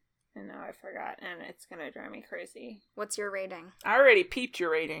said, and now I forgot, and it's going to drive me crazy. What's your rating? I already peeped your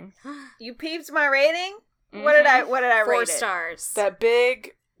rating. You peeped my rating? Mm-hmm. What did I rate 4 it? stars. That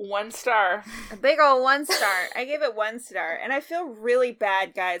big 1 star. A big old 1 star. I gave it 1 star. And I feel really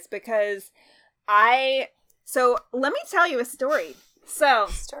bad, guys, because so let me tell you a story. So,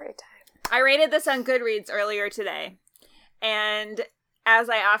 Story time. I rated this on Goodreads earlier today. And as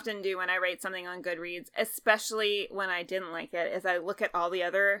I often do when I rate something on Goodreads, especially when I didn't like it, is I look at all the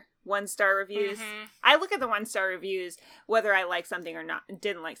other 1-star reviews. Mm-hmm. I look at the 1-star reviews whether I like something or not,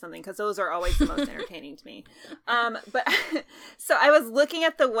 didn't like something, because those are always the most entertaining to me. But so I was looking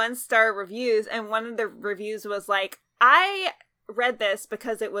at the 1-star reviews, and one of the reviews was like, I read this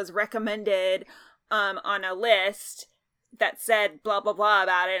because it was recommended on a list that said blah blah blah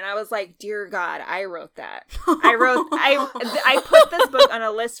about it, and I was like, dear God, I wrote that. I put this book on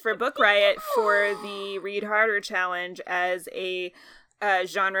a list for Book Riot for the Read Harder challenge as a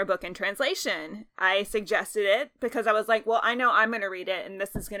genre book in translation. I suggested it because I was like, well, I know I'm going to read it, and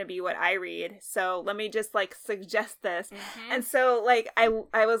this is going to be what I read, so let me just, like, suggest this. Mm-hmm. And so, like, I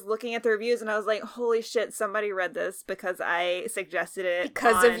was looking at the reviews, and I was like, holy shit, somebody read this because I suggested it.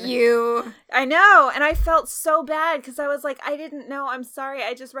 Because of you. I know, and I felt so bad because I was like, I didn't know, I'm sorry,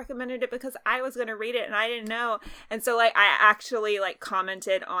 I just recommended it because I was going to read it, and I didn't know. And so, like, I actually, like,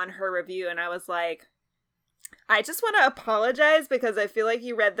 commented on her review, and I was like, I just want to apologize because I feel like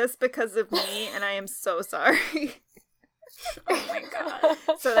you read this because of me, and I am so sorry. Oh my God.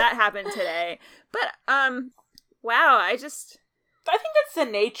 So that happened today. But, wow, I think that's the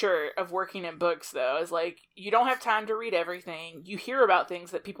nature of working in books, though, is like, you don't have time to read everything. You hear about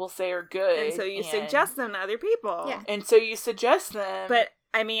things that people say are good. And so you suggest them to other people. Yeah. And so you suggest them. But,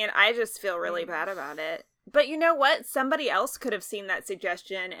 I mean, I just feel really bad about it. But you know what? Somebody else could have seen that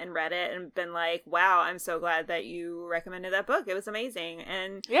suggestion and read it and been like, wow, I'm so glad that you recommended that book. It was amazing.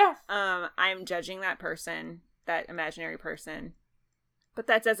 And yeah, I'm judging that person, that imaginary person. But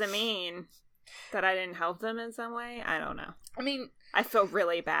that doesn't mean that I didn't help them in some way. I don't know. I mean, I feel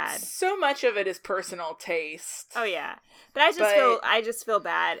really bad. So much of it is personal taste. Oh yeah, but I just feel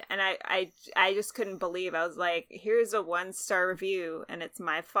bad, and I just couldn't believe. I was like, here's a 1-star review, and it's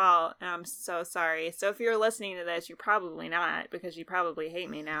my fault, and I'm so sorry. So if you're listening to this, you're probably not, because you probably hate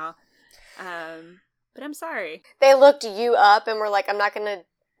me now. But I'm sorry. They looked you up and were like, I'm not gonna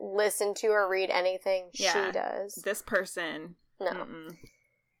listen to or read anything she does. This person. No. Mm-mm.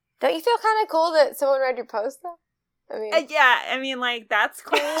 Don't you feel kind of cool that someone read your post though? I mean, yeah, I mean, like, that's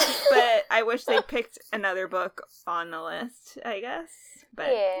cool, but I wish they picked another book on the list, I guess. But,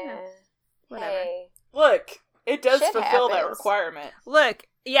 yeah. Whatever. Hey. Look, it does Shit fulfill that happens. requirement. Look,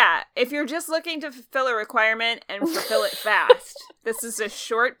 yeah, if you're just looking to fulfill a requirement and fulfill it fast, this is a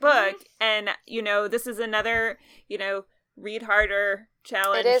short book, and, this is another, read harder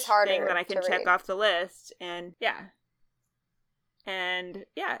challenge It is harder thing that I can to check read. off the list, and, yeah. And,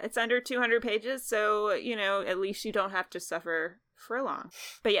 yeah, it's under 200 pages, so, at least you don't have to suffer for long.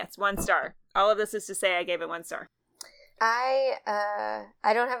 But yes, 1 star. All of this is to say I gave it 1 star. I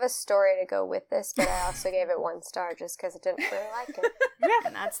don't have a story to go with this, but I also gave it 1 star just because I didn't really like it. Yeah,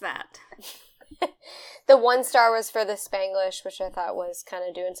 and that's that. The 1 star was for the Spanglish, which I thought was kind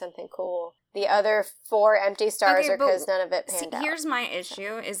of doing something cool. The other 4 empty stars are because none of it panned out. Here's my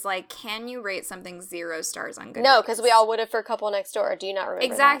issue, is like, can you rate something 0 stars on Goodreads? No, because we all would have for Couple Next Door. Do you not remember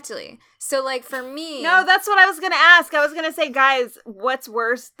Exactly. So, like, for me... No, that's what I was going to ask. I was going to say, guys, what's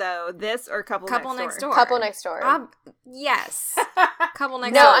worse, though? This or Couple Next Door? Couple Next Door. Yes. Couple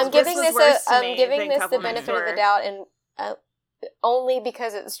Next No, Door. I'm giving was this worse to I'm me giving than this the Couple Next benefit of the Door. doubt, and only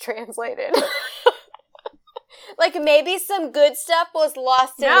because it's translated. Like, maybe some good stuff was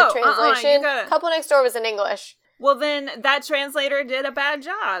lost in the translation. Couple Next Door was in English. Well, then that translator did a bad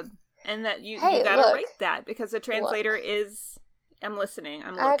job. And that you gotta rate that, because the translator is... I'm listening.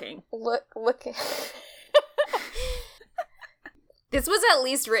 I'm looking. Look. This was at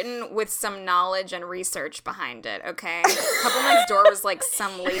least written with some knowledge and research behind it, okay? Couple Next Door was like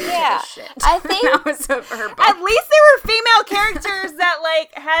some lady took a shit. I think that was her book. At least there were female characters that,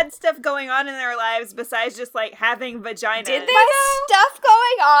 like, had stuff going on in their lives besides just, like, having vaginas. Did they stuff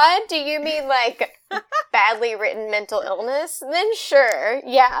going on? Do you mean, like, badly written mental illness? Then sure,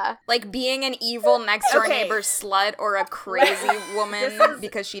 yeah. Like being an evil next door neighbor slut or a crazy woman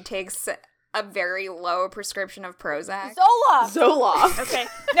because she takes a very low prescription of Prozac. Zola. Okay.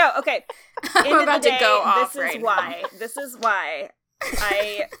 No, okay. I'm about to go off This is why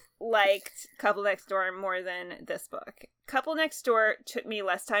I liked Couple Next Door more than this book. Couple Next Door took me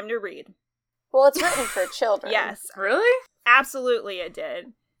less time to read. Well, it's written for children. Yes. Really? Absolutely it did.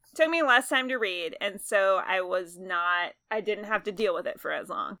 Took me less time to read, and so I didn't have to deal with it for as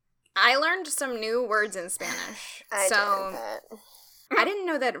long. I learned some new words in Spanish. I didn't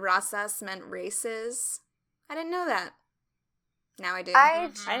know that razas meant races. I didn't know that. Now I do. I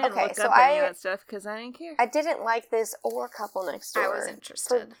didn't look up any of that stuff because I didn't care. I didn't like this or Couple Next Door. I was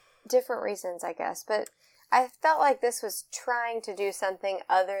interested. For different reasons, I guess. But I felt like this was trying to do something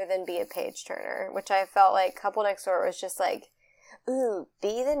other than be a page turner, which I felt like Couple Next Door was just like, ooh,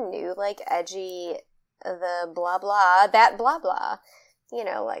 be the new, like, edgy, the blah blah, that blah blah. You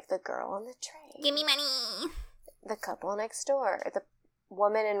know, like the girl on the train. Give me money. The Couple Next Door. The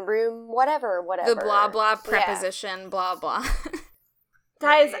woman in room whatever. The blah blah preposition, blah blah.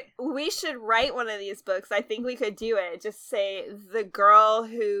 Guys, we should write one of these books. I think we could do it. Just say the girl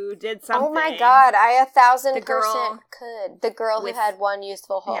who did something. Oh my god, I 1,000% could. The girl who had one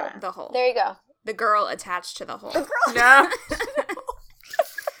useful hole. Yeah, the hole. There you go. The girl attached to the hole. The girl. No.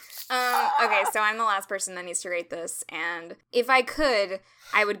 Okay, so I'm the last person that needs to rate this, and if I could,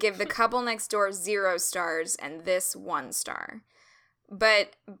 I would give The Couple Next Door 0 stars and this 1 star.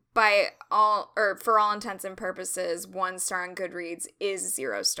 But for all intents and purposes, 1 star on Goodreads is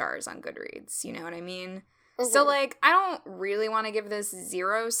 0 stars on Goodreads. You know what I mean? Mm-hmm. So, like, I don't really want to give this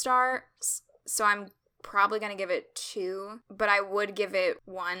 0 stars, so I'm probably going to give it 2, but I would give it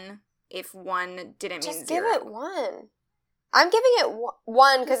 1 if 1 didn't mean 0. Just give it 1. I'm giving it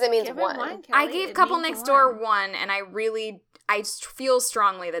 1 because it means 1. I gave Couple Next Door 1, and I feel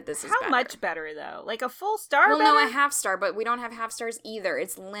strongly that this is better. How much better, though? Like a full star Well, better? no, a half star, but we don't have half stars either.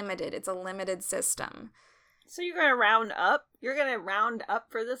 It's limited. It's a limited system. So you're going to round up? You're going to round up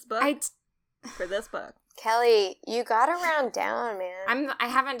for this book? For this book. Kelly, you gotta round down, man. I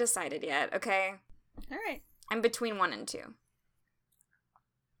haven't decided yet, okay? All right. I'm between 1 and 2.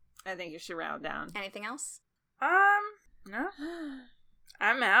 I think you should round down. Anything else? No.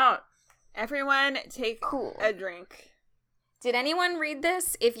 I'm out. Everyone take a drink. Did anyone read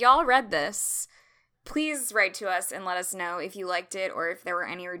this? If y'all read this, please write to us and let us know if you liked it or if there were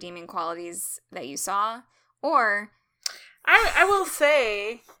any redeeming qualities that you saw. Or I will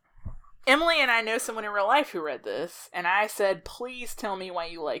say, Emily and I know someone in real life who read this, and I said, please tell me why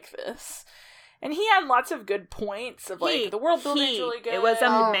you like this. And he had lots of good points of, like, the world building's really good. It was a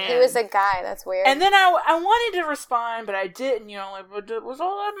man. He was a guy. That's weird. And then I wanted to respond, but I didn't, like, was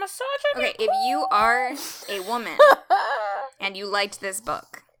all that misogyny? Okay, if you are a woman and you liked this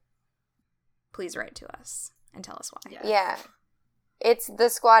book, please write to us and tell us why. Yeah. It's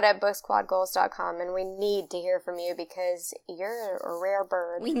thesquad@booksquadgoals.com, and we need to hear from you because you're a rare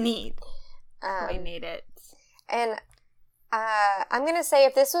bird. We need it. And I'm going to say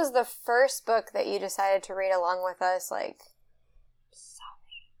if this was the first book that you decided to read along with us, like,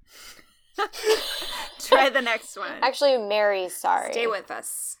 sorry. Try the next one. Actually, Mary's sorry. Stay with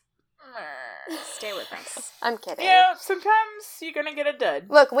us. Stay with us. I'm kidding. Yeah, sometimes you're going to get a dud.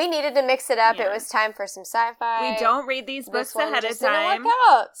 Look, we needed to mix it up. Yeah. It was time for some sci-fi. We don't read these books This one ahead of just didn't time. work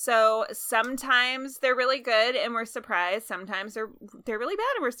out. So sometimes they're really good and we're surprised. Sometimes they're really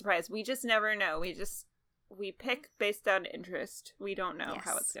bad and we're surprised. We just never know. We pick based on interest. We don't know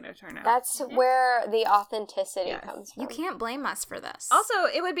how it's going to turn out. That's where the authenticity comes from. You can't blame us for this. Also,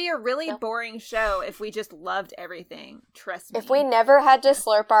 it would be a really boring show if we just loved everything. Trust me. If we never had to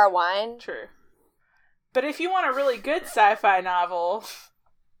slurp our wine. True. But if you want a really good sci-fi novel,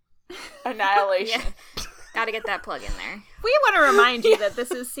 Annihilation. Gotta get that plug in there. We want to remind you that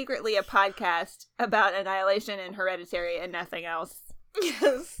this is secretly a podcast about Annihilation and Hereditary and nothing else.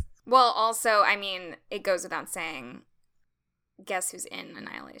 Yes. Well, also, I mean, it goes without saying, guess who's in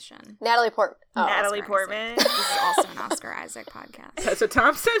Annihilation? Natalie Portman. Oh, Natalie Oscar Portman. Isaac. This is also an Oscar Isaac podcast. Tessa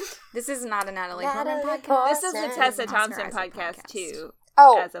Thompson? This is not a Natalie Natalie Portman podcast. This is the Oscar Tessa Isaac Thompson podcast. podcast, too.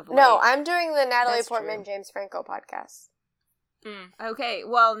 Oh, as of no, late. I'm doing the Natalie That's Portman, true. James Franco podcast. Okay,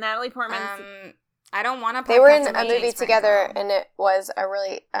 well, Natalie Portman's... I don't want to. They were in a movie together, and it was a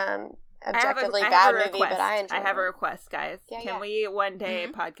really objectively bad movie, but I enjoyed it. I have a request, guys. Yeah, Can we one day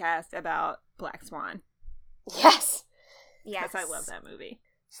podcast about Black Swan? Yes. Yes. Because I love that movie.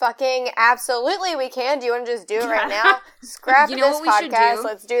 Fucking absolutely we can. Do you want to just do it right now? Scrap You know this what we should podcast. do?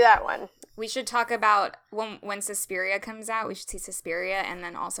 Let's do that one. We should talk about when Suspiria comes out. We should see Suspiria and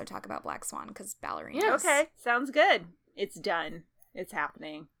then also talk about Black Swan because ballerinas. Yeah, okay. Sounds good. It's done. It's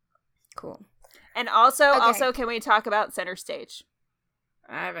happening. Cool. And also, can we talk about Center Stage?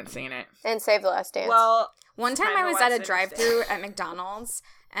 I haven't seen it. And Save the Last Dance. Well, One time time I to was watch at a Center drive-thru at McDonald's,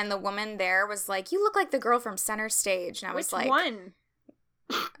 and the woman there was like, "You look like the girl from Center Stage," and I was which like, one?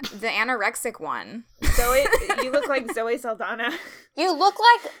 "The anorexic one." Zoe, you look like Zoe Saldana. you look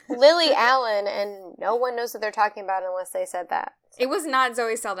like Lily Allen, and no one knows what they're talking about unless they said that. It was not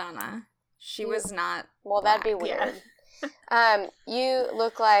Zoe Saldana. She was not. Well, that'd be black. weird. You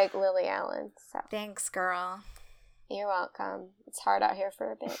look like Lily Allen. So Thanks, girl. you're welcome. It's hard out here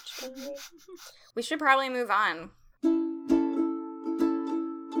for a bitch. We should probably move on.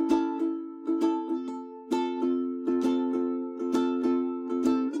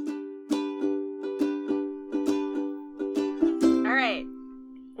 All right.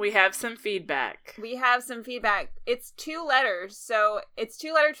 We have some feedback. We have some feedback. It's 2 letters. So it's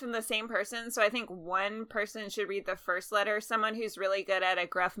 2 letters from the same person. So I think one person should read the first letter. Someone who's really good at a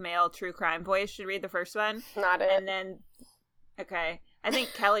gruff male true crime voice should read the first one. Not it. And then, okay. I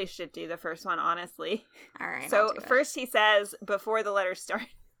think Kelly should do the first one, honestly. All right. So I'll do it. first he says, before the letters start,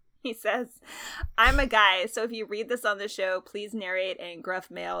 he says, "I'm a guy, so if you read this on the show, please narrate in gruff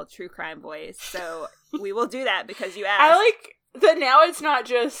male true crime voice." So we will do that because you asked. I like that now it's not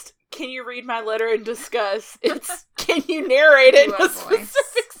just, can you read my letter and discuss? It's, can you narrate it in Do a a voice.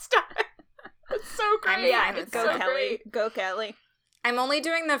 specific style? It's so great. I'm fine with It's Go so that. Kelly. great. Go Kelly. I'm only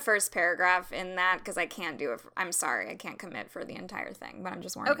doing the first paragraph in that because I can't do it. I'm sorry, I can't commit for the entire thing, but I'm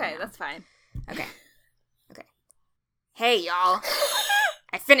just warning you Okay, now. that's fine. Okay. Hey, y'all.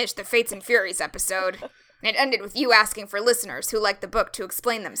 I finished the Fates and Furies episode, and it ended with you asking for listeners who like the book to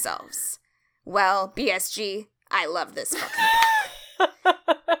explain themselves. Well, BSG, I love this fucking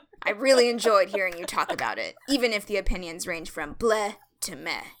book. I really enjoyed hearing you talk about it, even if the opinions range from bleh to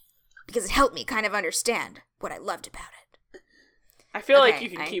meh, because it helped me kind of understand what I loved about it. I feel like Okay, you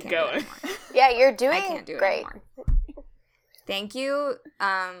can I keep can't do it going. anymore. Yeah, you're doing I can't do it great. anymore. Thank you,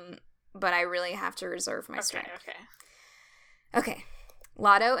 but I really have to reserve my Okay, strength. okay. Okay.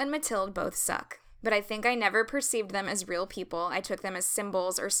 Lotto and Mathilde both suck, but I think I never perceived them as real people. I took them as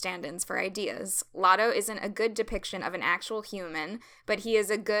symbols or stand-ins for ideas. Lotto isn't a good depiction of an actual human, but he is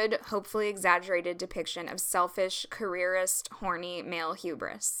a good, hopefully exaggerated depiction of selfish, careerist, horny male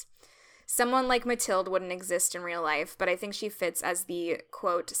hubris. Someone like Mathilde wouldn't exist in real life, but I think she fits as the,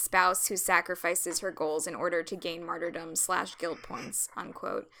 quote, spouse who sacrifices her goals in order to gain martyrdom/guilt points,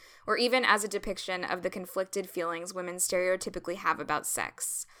 unquote, or even as a depiction of the conflicted feelings women stereotypically have about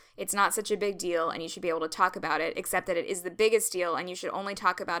sex. It's not such a big deal, and you should be able to talk about it, except that it is the biggest deal, and you should only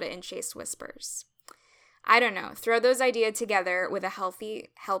talk about it in chaste whispers. I don't know. Throw those ideas together with a healthy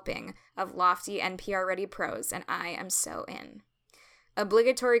helping of lofty NPR-ready prose, and I am so in.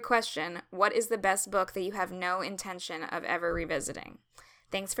 Obligatory question, what is the best book that you have no intention of ever revisiting?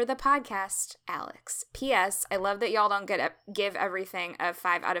 Thanks for the podcast, Alex. P.S. I love that y'all don't give everything a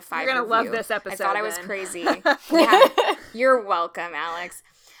 5 out of 5 You're going to review. love this episode, I thought I was crazy. Yeah, you're welcome, Alex.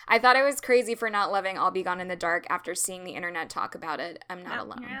 I thought I was crazy for not loving I'll Be Gone in the Dark after seeing the internet talk about it. I'm not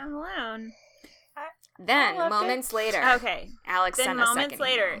alone. You're not alone. Then, moments later. Okay. Alex then sent a moments second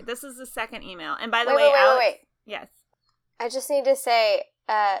later. email. This is the second email. And by the Wait. Alex... Yes. I just need to say,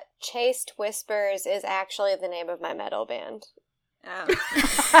 Chaste Whispers is actually the name of my metal band. Oh.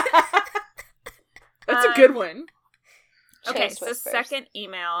 That's a good one. Okay, Chaste so Whispers. second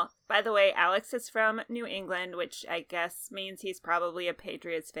email. By the way, Alex is from New England, which I guess means he's probably a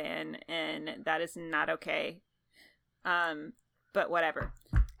Patriots fan, and that is not okay. But whatever.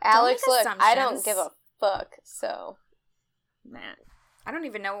 Alex, Don't make look, I don't assumptions. give a fuck, so. Man. I don't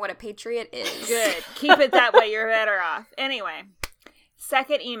even know what a patriot is. Good. Keep it that way. You're better off. Anyway,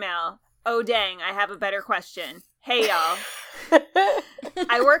 second email. Oh, dang. I have a better question. Hey, y'all.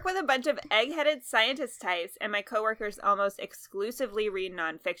 I work with a bunch of egg-headed scientist types, and my coworkers almost exclusively read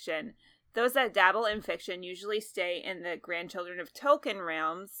nonfiction. Those that dabble in fiction usually stay in the grandchildren of Tolkien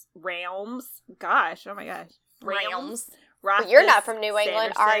realms. Gosh, oh my gosh. Realms. Well, you're not Rothfuss, from New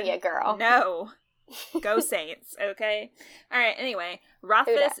England, Sanderson. are you, girl? No. Go Saints, okay? All right, anyway.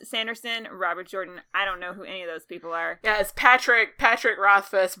 Rothfuss, Sanderson, Robert Jordan. I don't know who any of those people are. Yeah, it's Patrick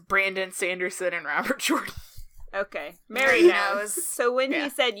Rothfuss, Brandon Sanderson, and Robert Jordan. Okay. Mary knows. So when he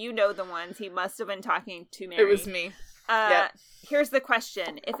said you know the ones, he must have been talking to Mary. It was me. Yep. Here's the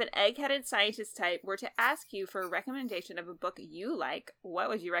question. If an egg-headed scientist type were to ask you for a recommendation of a book you like, what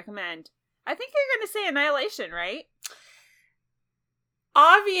would you recommend? I think you're going to say Annihilation, right?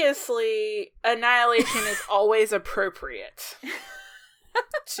 Obviously, Annihilation is always appropriate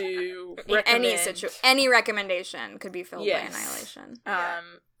to recommend. Any recommendation could be filled by Yes. Annihilation.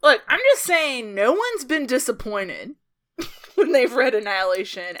 Look, I'm just saying, no one's been disappointed when they've read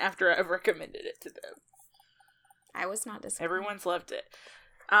Annihilation after I've recommended it to them. I was not disappointed. Everyone's loved it.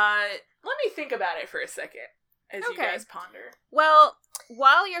 Let me think about it for a second as you guys ponder. Well,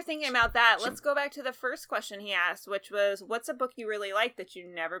 while you're thinking about that, let's go back to the first question he asked, which was, what's a book you really like that you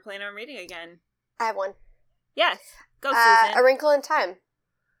never plan on reading again? I have one. Yes. Go, Susan. A Wrinkle in Time.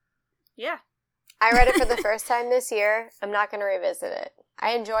 Yeah. I read it for the first time this year. I'm not going to revisit it.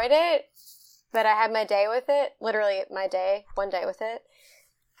 I enjoyed it, but I had my day with it. Literally, one day with it.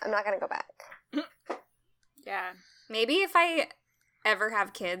 I'm not going to go back. Yeah. Maybe if I ever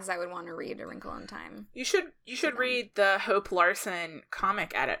have kids, I would want to read A Wrinkle in Time. You should read the Hope Larson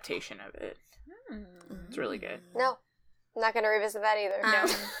comic adaptation of it. It's really good. No, I'm not going to revisit that either.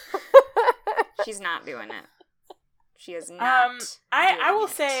 She's not doing it. She is not. I will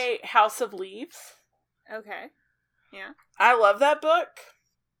say House of Leaves. Okay. Yeah. I love that book.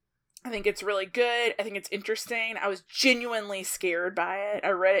 I think it's really good. I think it's interesting. I was genuinely scared by it. I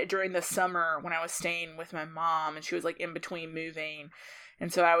read it during the summer when I was staying with my mom, and she was like in between moving.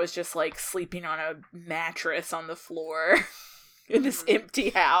 And so I was just like sleeping on a mattress on the floor in this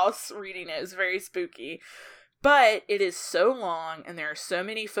empty house reading it. It was very spooky. But it is so long, and there are so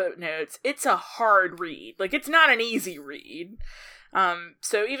many footnotes. It's a hard read. Like, it's not an easy read.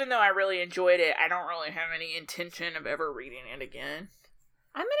 So even though I really enjoyed it, I don't really have any intention of ever reading it again.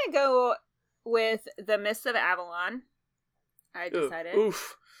 I'm going to go with The Mists of Avalon. I decided.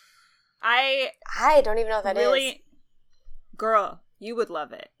 Oof. I don't even know what that is. Girl, you would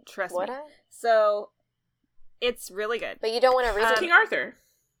love it. Trust Would me. I? So, it's really good. But you don't want to read it. King Arthur.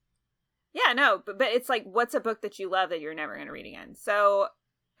 Yeah, no, but it's like, what's a book that you love that you're never going to read again? So,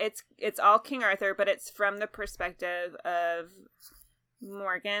 it's all King Arthur, but it's from the perspective of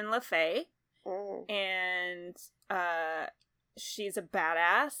Morgan Le Fay. And she's a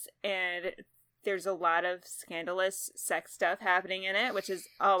badass, and there's a lot of scandalous sex stuff happening in it, which is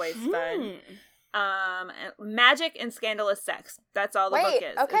always fun. Magic and scandalous sex. That's all the book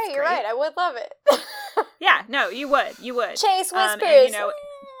is. Okay, It's you're great. right. I would love it. Yeah, no, you would. Chase Whispers. And, you know,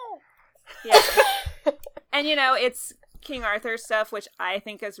 yeah. And, you know, it's King Arthur stuff, which I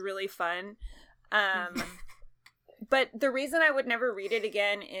think is really fun. But the reason I would never read it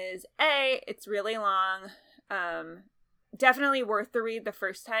again is, A, it's really long. definitely worth the read the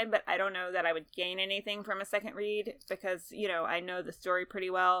first time, but I don't know that I would gain anything from a second read because, you know, I know the story pretty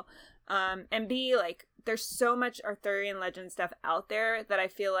well. And B, like, there's so much Arthurian legend stuff out there that I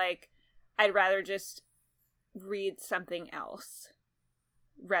feel like I'd rather just read something else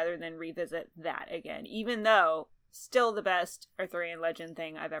rather than revisit that again, even though still the best Arthurian legend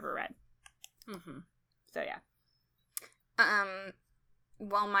thing I've ever read. Mm-hmm. So, yeah.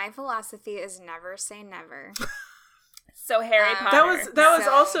 Well, my philosophy is never say never. So Harry Potter. That was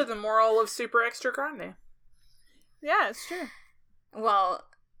also the moral of Super Extra Grande. Yeah, it's true. Well,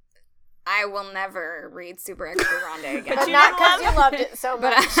 I will never read Super Extra Grande again. But not because you loved it so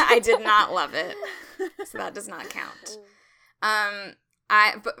much. But I did not love it, so that does not count.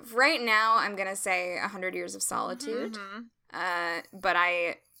 But right now I'm gonna say 100 Years of Solitude. Mm-hmm. But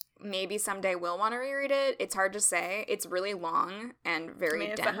I maybe someday will want to reread it. It's hard to say. It's really long and very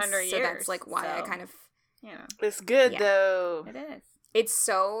it's dense. 100 so years, that's like why I kind of. Yeah, it's good Yeah. though. it is. It's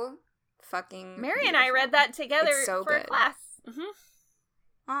so fucking. Mary and I read that together so for good. a class.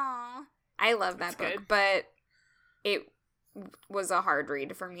 Mm-hmm. Aww. I love that book, good. but it was a hard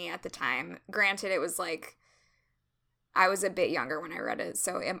read for me at the time. Granted, it was like I was a bit younger when I read it,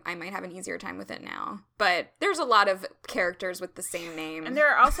 so I might have an easier time with it now. But there's a lot of characters with the same name. And there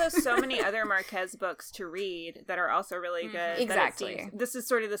are also so many other Marquez books to read that are also really good. that it Exactly. seems- this is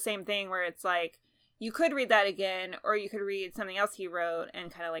sort of the same thing where it's like, you could read that again, or you could read something else he wrote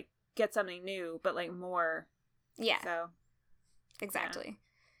and kind of like get something new, but like more. Yeah, So, exactly.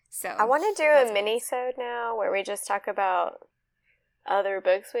 So I want to do that's a it. mini-sode now where we just talk about other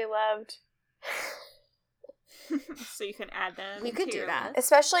books we loved. so you can add them. You could to do your that. list.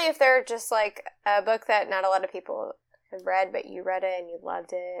 Especially if they're just like a book that not a lot of people have read, but you read it and you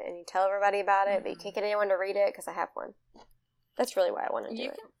loved it and you tell everybody about it, but you can't get anyone to read it because I have one. That's really why I want to do You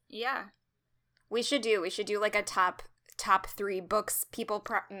it. can, yeah. We should do like a top 3 books people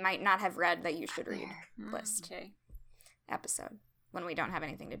might not have read that you should read list Okay. episode when we don't have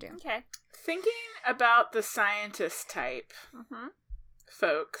anything to do. Okay. Thinking about the scientist type Mm-hmm.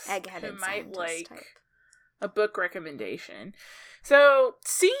 folks Egg-headed who might scientist like type. a book recommendation. So,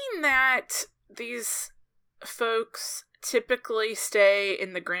 seeing that these folks typically stay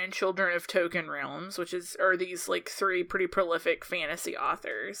in the grandchildren of Token Realms, which are these like 3 pretty prolific fantasy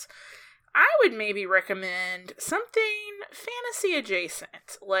authors, I would maybe recommend something fantasy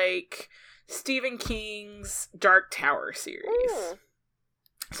adjacent, like Stephen King's Dark Tower series. Ooh.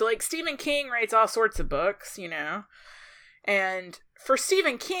 So, like, Stephen King writes all sorts of books, you know, and for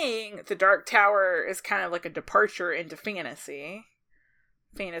Stephen King, The Dark Tower is kind of like a departure into fantasy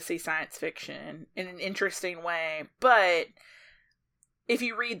science fiction in an interesting way, but if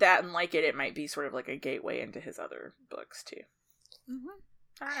you read that and like it, it might be sort of like a gateway into his other books, too.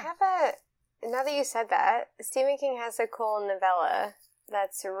 Mm-hmm. I have now that you said that, Stephen King has a cool novella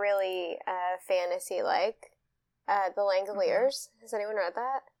that's really fantasy-like. The Langoliers. Has anyone read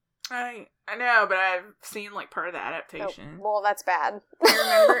that? I know, but I've seen, like, part of the adaptation. Oh, well, that's bad. I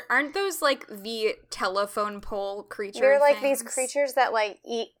remember, aren't those like the telephone pole creature They're like things? these creatures that like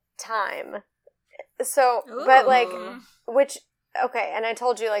eat time. So, but like, Ooh. which, okay, and I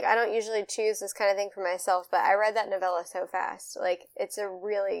told you, like, I don't usually choose this kind of thing for myself, but I read that novella so fast. Like, it's a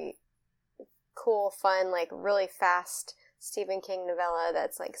really cool, fun, like, really fast Stephen King novella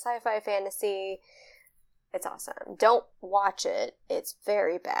that's like sci-fi fantasy. It's awesome. Don't watch it. It's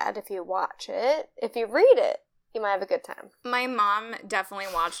very bad if you watch it. If you read it, you might have a good time. My mom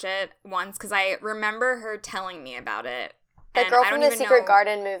definitely watched it once because I remember her telling me about it. The and girl I from don't the even Secret know-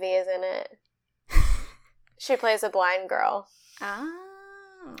 Garden movie is in it. She plays a blind girl. Oh.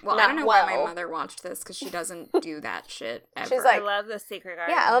 Well, I Not don't know why my well. mother watched this because she doesn't do that shit ever. She's I like- love The Secret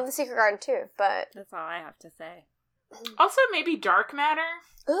Garden. Yeah, I love the Secret Garden too, but That's all I have to say. Also, maybe Dark Matter,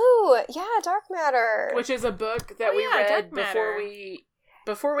 ooh, yeah, Dark Matter. which is a book that Oh, we yeah, read Dark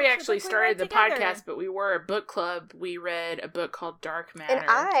before Matter. we actually book we started read the together. podcast, but we were a book club. We read a book called Dark Matter. And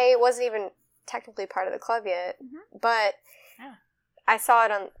I wasn't even technically part of the club yet, but Yeah. I saw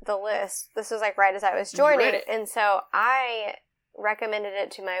it on the list. This was like right as I was You joining, read it. and so I recommended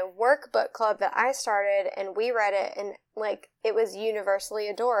it to my work book club that I started, and we read it, and like it was universally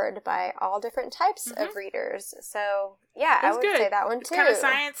adored by all different types of readers. So yeah, It I was would good. say that one It's too. kind of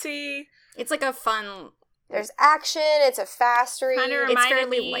sciencey. It's like a fun. There's action. It's a fast read. Kind of It's reminded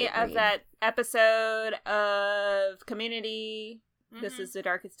fairly me light of read. that episode of Community. This Mhm. is the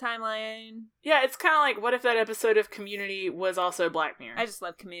darkest timeline. Yeah, it's kind of like, what if that episode of Community was also Black Mirror? I just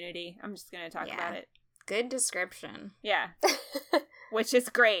love Community. I'm just going to talk Yeah. about it. Good description. Yeah. Which is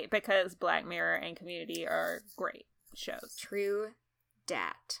great because Black Mirror and Community are great shows. True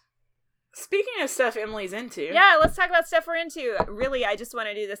dat. Speaking of stuff Emily's into. Yeah, let's talk about stuff we're into. Really, I just want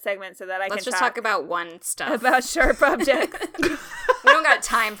to do this segment so that Let's just talk about one stuff. About sharp objects. We don't got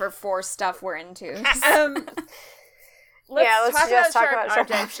time for 4 stuff we're into. Let's talk about sharp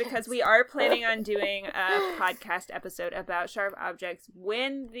objects because we are planning on doing a podcast episode about sharp objects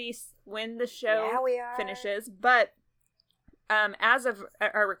when the show finishes. But as of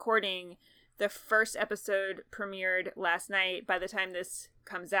our recording, the first episode premiered last night. By the time this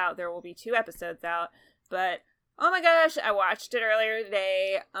comes out, there will be 2 episodes out. But oh my gosh, I watched it earlier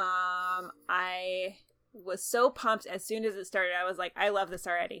today. I was so pumped as soon as it started. I was like, I love this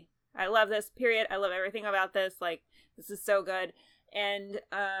already. I love this, period. I love everything about this. Like, this is so good. And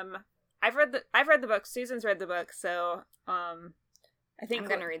I've read the book. Susan's read the book, so I think I'm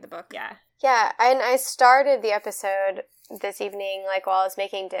gonna read the book. Yeah. Yeah, and I started the episode this evening, like, while I was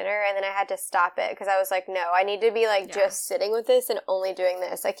making dinner, and then I had to stop it, because I was like, no, I need to be, like, just sitting with this and only doing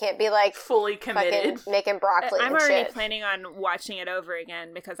this. I can't be, like, fully committed. Fucking making broccoli I'm and already shit. planning on watching it over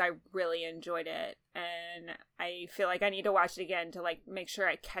again, because I really enjoyed it, and I feel like I need to watch it again to, like, make sure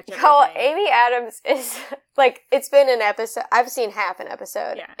I catch everything. Oh, Amy Adams is, like, it's been an episode, I've seen half an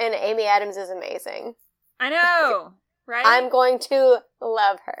episode, and Amy Adams is amazing. I know, right? I'm going to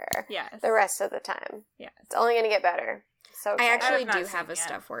love her the rest of the time. Yes. It's only going to get better. So I actually not do seen have a yet.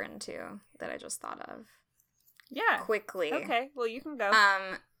 stuff we're into that I just thought of. Yeah. Quickly. Okay, well, you can go.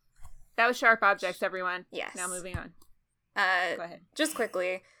 That was Sharp Objects, everyone. Yes. Now moving on. Go ahead. Just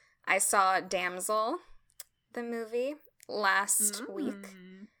quickly, I saw Damsel, the movie, last week.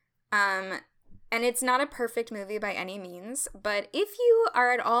 And it's not a perfect movie by any means, but if you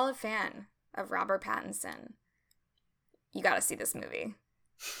are at all a fan of Robert Pattinson, you gotta see this movie.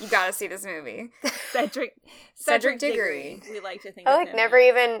 You gotta see this movie. Cedric Diggory. We like to think I, of like, him never as-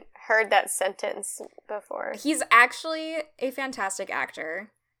 even heard that sentence before. He's actually a fantastic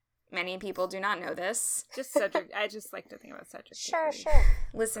actor. Many people do not know this. Just Cedric. I just like to think about Cedric. Sure, Diggory. sure.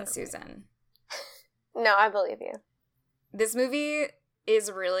 Listen, Susan. No, I believe you. This movie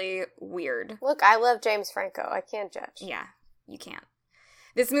is really weird. Look, I love James Franco. I can't judge. Yeah, you can't.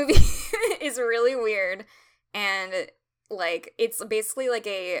 This movie is really weird, and, like, it's basically like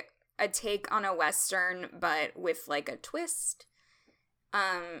a take on a Western, but with, like, a twist.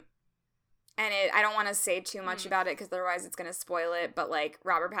 And I don't want to say too much about it, because otherwise it's going to spoil it, but, like,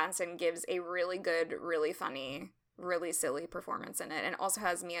 Robert Pattinson gives a really good, really funny, really silly performance in it, and also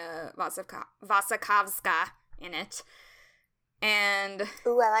has Mia Wasikowska in it. And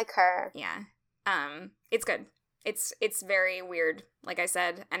Ooh, I like her. yeah, it's good. It's very weird, like I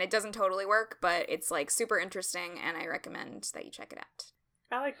said, and it doesn't totally work, but it's, like, super interesting, and I recommend that you check it out.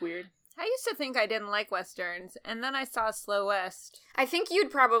 I like weird. I used to think I didn't like Westerns, and then I saw Slow West. I think you'd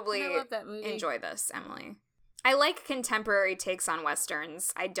probably I love that movie. enjoy this, Emily. I like contemporary takes on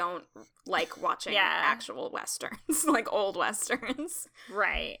Westerns. I don't like watching actual Westerns, like old Westerns.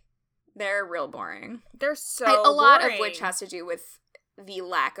 Right. They're real boring. They're so A lot boring. of which has to do with the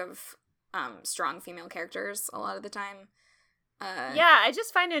lack of strong female characters a lot of the time. Yeah, I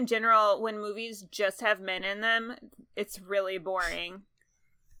just find in general, when movies just have men in them, it's really boring.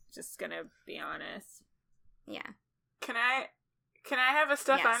 Just gonna be honest. Yeah. Can I have a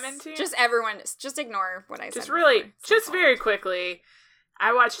stuff Yes. I'm into? Just ignore what I said. Just really, before. It's my just fault. very quickly,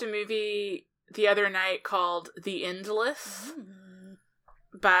 I watched a movie the other night called The Endless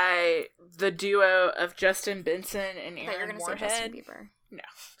by the duo of Justin Benson and I thought you were Aaron gonna say Justin Moorhead. Bieber.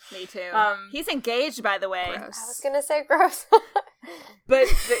 No. Me too. He's He's engaged, by the way. Gross. I was gonna say gross. But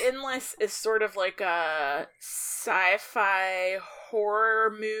The Endless is sort of like a sci-fi horror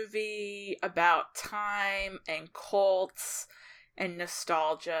movie about time and cults and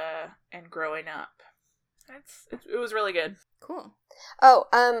nostalgia and growing up. It was really good. Cool. Oh,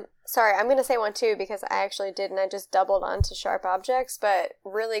 sorry, I'm gonna say one too, because I actually did, and I just doubled onto Sharp Objects, but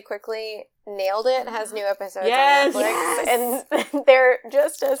really quickly, Nailed It has new episodes Yes! on Netflix, and they're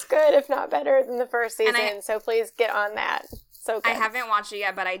just as good, if not better, than the first season, so please get on that. So good. I haven't watched it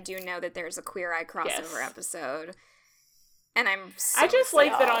yet, but I do know that there's a Queer Eye crossover episode. And I'm so I just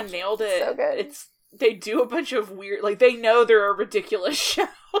like that excited. on Nailed It. So good. They do a bunch of weird, like, they know they're a ridiculous show.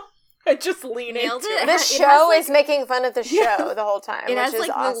 I just lean Nailed into It. it. The It show has, like- is making fun of the show the whole time, It which has, is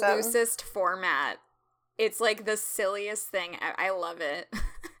like, awesome. the loosest format. It's, like, the silliest thing. I love it.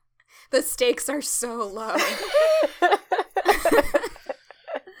 The stakes are so low.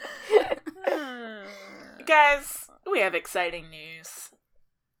 Guys, we have exciting news.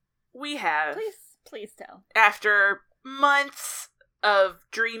 We have, Please tell. after months of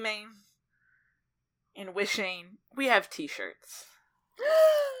dreaming and wishing, we have t-shirts.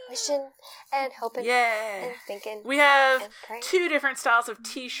 Wishing and hoping and thinking. We have and praying. 2 different styles of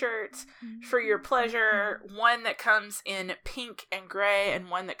t-shirts for your pleasure. One that comes in pink and gray, and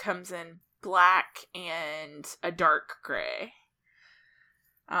one that comes in black and a dark gray.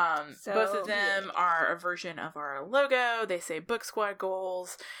 Both of them are a version of our logo. They say Book Squad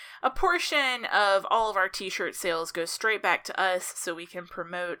goals. A portion of all of our t-shirt sales goes straight back to us so we can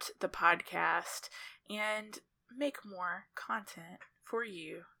promote the podcast and make more content for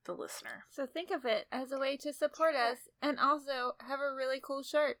you, the listener. So think of it as a way to support us and also have a really cool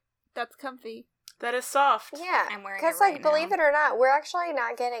shirt that's comfy. That is soft. Yeah, I'm wearing because it right believe now. it or not, we're actually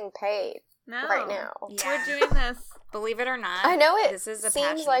not getting paid No. right now. Yeah. We're doing this. Believe it or not, I know it this is a seems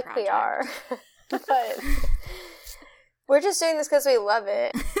passion like project. we are, but we're just doing this because we love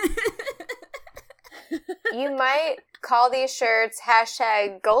it. You might call these shirts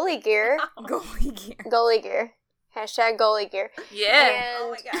hashtag goalie gear. Goalie gear. Goalie gear. Hashtag goalie gear. Yeah. And Oh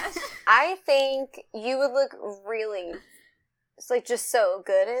my gosh. I think you would look really, just so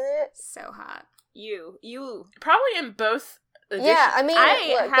good in it. So hot. You. Probably in both editions. Yeah, I mean,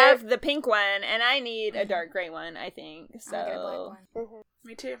 I look, have the pink one, and I need a dark gray one, I think. So. I'll get a black one. Mhm.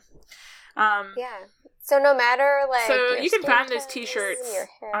 Me too. Yeah. So no matter So your you can skin find those tone, t-shirts your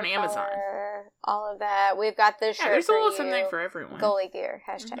hair on Amazon. color, all of that. We've got this shirt there's a for little you. something for everyone. Goalie gear.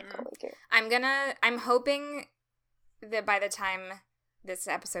 Hashtag Mhm. goalie gear. I'm hoping that by the time this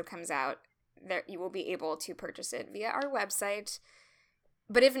episode comes out, that you will be able to purchase it via our website.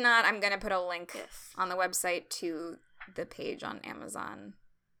 But if not, I'm gonna put a link on the website to the page on Amazon.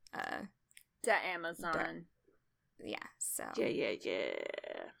 Amazon. Yeah, so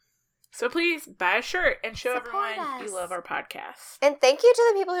Yeah. So please buy a shirt and show Support everyone us. you love our podcast. And thank you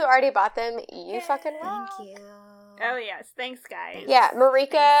to the people who already bought them. You fucking thank rock. you. Oh, yes. Thanks, guys. Yeah,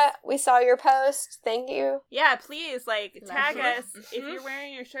 Marika, we saw your post. Thank you. Yeah, please, tag you. us if you're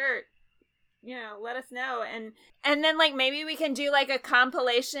wearing your shirt. Let us know. And then, maybe we can do, a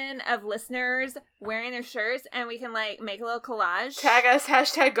compilation of listeners wearing their shirts, and we can, make a little collage. Tag us,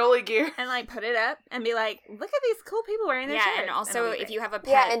 hashtag goalie gear. And, put it up and be like, look at these cool people wearing their shirts. Yeah, and also it'll be if great. you have a pet,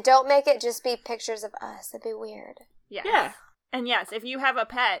 Yeah, and don't make it just be pictures of us. That'd be weird. Yes. Yeah. And yes, if you have a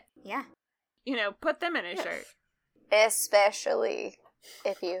pet, yeah, put them in a shirt. Especially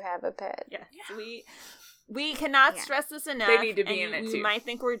if you have a pet. Yes. We cannot Yeah. stress this enough. They need to be and in it, you too. might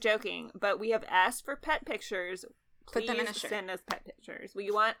think we're joking, but we have asked for pet pictures. Put them in a Please shirt. Send us pet pictures.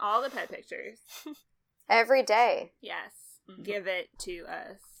 We want all the pet pictures. Every day. Yes. Mhm. Give it to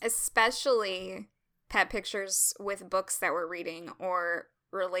us. especially pet pictures with books that we're reading or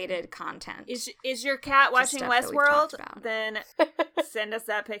related content. Is your cat watching stuff that we've Westworld? talked about. Then send us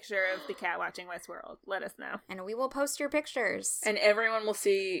that picture of the cat watching Westworld. Let us know. And we will post your pictures. And everyone will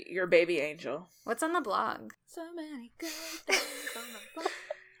see your baby angel. What's on the blog? So many good things on the blog.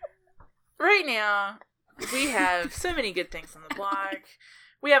 Right now, we have so many good things on the blog.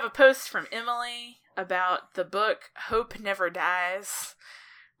 We have a post from Emily about the book Hope Never Dies,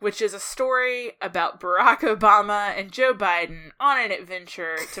 which is a story about Barack Obama and Joe Biden on an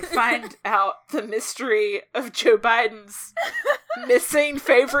adventure to find out the mystery of Joe Biden's missing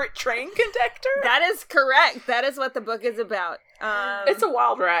favorite train conductor. That is correct. That is what the book is about. It's a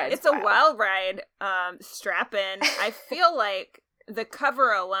wild ride. It's a wild ride. Strap in. I feel like the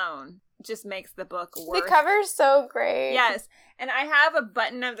cover alone just makes the book worth. The cover's so great. Yes, and I have a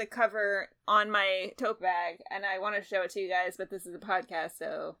button of the cover on my tote bag, and I want to show it to you guys, but this is a podcast,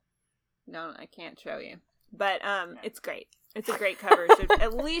 so no, I can't show you. But it's great. It's a great cover. So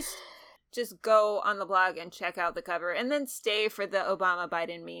at least just go on the blog and check out the cover, and then stay for the Obama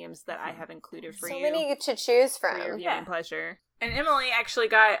Biden memes that I have included for So you. many to choose For your from. viewing pleasure. And Emily actually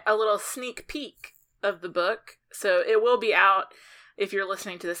got a little sneak peek of the book, so it will be out if you're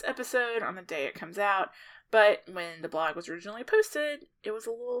listening to this episode on the day it comes out. But when the blog was originally posted, it was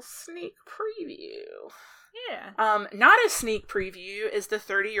a little sneak preview. Yeah. Not a sneak preview is the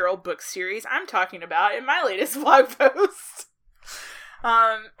 30-year-old book series I'm talking about in my latest blog post.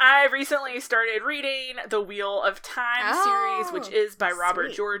 I recently started reading the Wheel of Time series, which is by Robert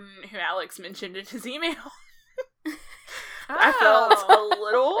sweet. Jordan, who Alex mentioned in his email. Oh. I felt a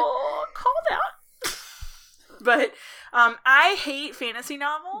little called out. But I hate fantasy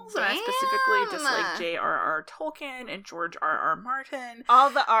novels, and I specifically dislike J.R.R. Tolkien and George R.R. Martin. all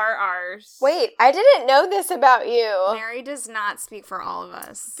the RRs. Wait, I didn't know this about you. Mary does not speak for all of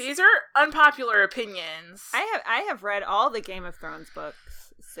us. These are unpopular opinions. I have read all the Game of Thrones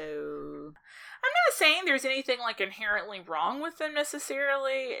books, so I'm not saying there's anything inherently wrong with them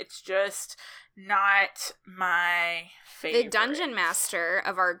necessarily. It's just not my favorite. The dungeon master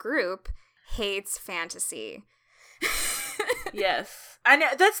of our group hates fantasy. Yes. I know,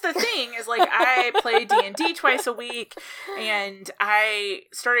 that's the thing, is, like, I play D&D twice a week, and I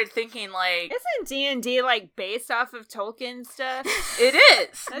started thinking, like... Isn't D&D, like, based off of Tolkien stuff? It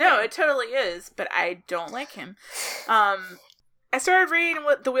is! Okay. No, it totally is, but I don't like him. I started reading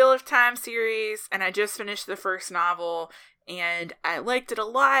the Wheel of Time series, and I just finished the first novel, and I liked it a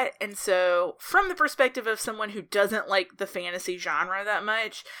lot, and so, from the perspective of someone who doesn't like the fantasy genre that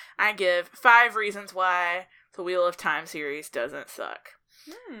much, I give 5 reasons why the Wheel of Time series doesn't suck.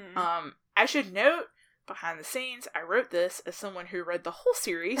 I should note, behind the scenes, I wrote this as someone who read the whole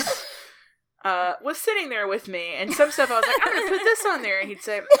series, was sitting there with me, and some stuff I was like, I'm gonna put this on there, and he'd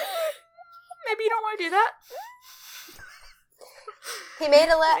say, maybe you don't want to do that. He made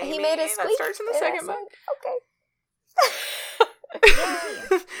a squeak. That starts in the second book. Okay.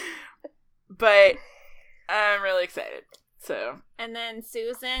 But I'm really excited. So. And then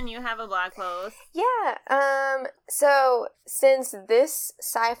Susan, you have a blog post. Yeah. So since this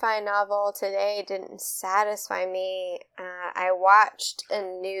sci-fi novel today didn't satisfy me, I watched a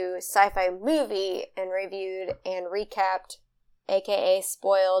new sci-fi movie and reviewed and recapped, aka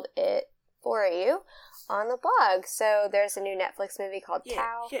spoiled it for you on the blog. So there's a new Netflix movie called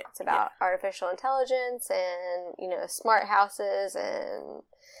Cow. It's about artificial intelligence and, smart houses, and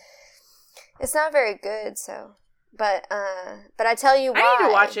it's not very good, so... But I tell you why. I need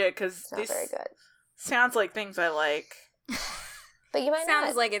to watch it, because it's not very good. Sounds like things I like. But you might not.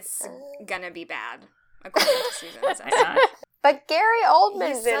 Sounds like it's gonna be bad, according to Susan. But Gary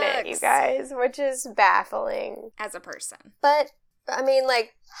Oldman's in it, you guys, which is baffling. As a person. But, I mean,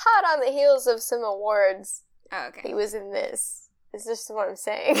 like, hot on the heels of some awards, Oh, okay. he was in this. Is just what I'm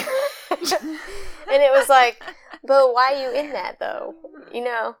saying. And it was like, but why are you in that, though?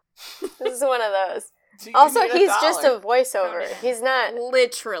 This is one of those. Also, he's just a voiceover. He's not...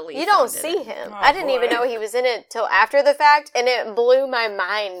 Literally. You don't see him. Oh, I didn't even know he was in it till after the fact, and it blew my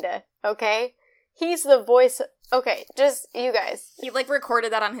mind, okay? He's the voice... Okay, just, you guys. He,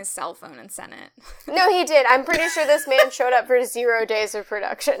 recorded that on his cell phone and sent it. No, he did. I'm pretty sure this man showed up for 0 days of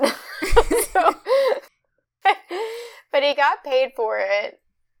production. But he got paid for it,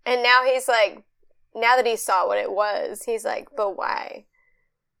 and now he's like... Now that he saw what it was, he's like, but why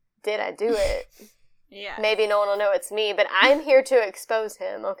did I do it? Yeah. Maybe no one will know it's me, but I'm here to expose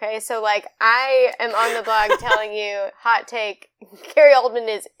him, okay? So, I am on the blog telling you, hot take, Gary Oldman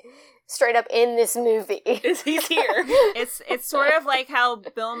is straight up in this movie. He's here. It's sort of like how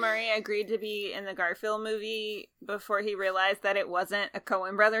Bill Murray agreed to be in the Garfield movie before he realized that it wasn't a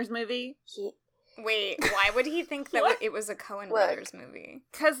Coen Brothers movie. Wait, why would he think that it was a Coen Brothers movie?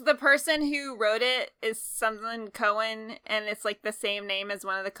 Because the person who wrote it is something Coen, and it's the same name as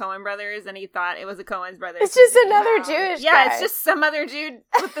one of the Coen brothers, and he thought it was a Coen Brothers It's just movie. another Jewish guy. Yeah, it's just some other dude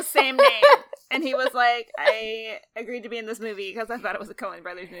with the same name. And he was like, I agreed to be in this movie because I thought it was a Coen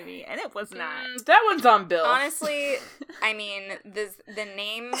Brothers movie, and it was not. That one's on Bill. Honestly, I mean, the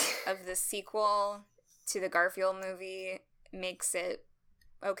name of the sequel to the Garfield movie makes it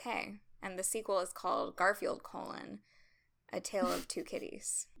okay. And the sequel is called Garfield: A Tale of Two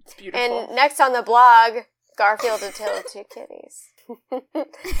Kitties. It's beautiful. And next on the blog, Garfield: A Tale of Two Kitties.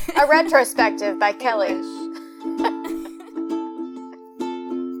 A retrospective by Kelly.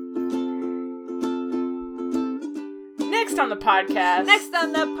 Next on the podcast. Next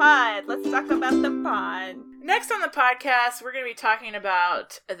on the pod. Let's talk about the pod. Next on the podcast, we're going to be talking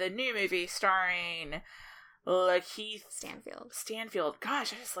about the new movie starring... Lakeith Stanfield.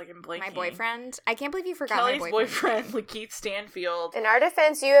 Gosh, I just am blanking. My boyfriend. I can't believe you forgot Kelly's my boyfriend. Lakeith Stanfield. In our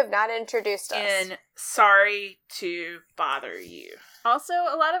defense, you have not introduced us. And Sorry to Bother You. Also,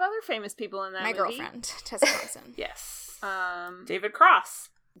 a lot of other famous people in that my movie. girlfriend, Tessa Thompson. Yes. David Cross.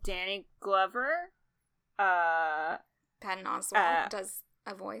 Danny Glover. Patton Oswalt does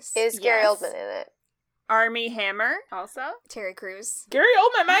a voice. Is Gary Oldman in it? Armie Hammer, also. Terry Crews. Gary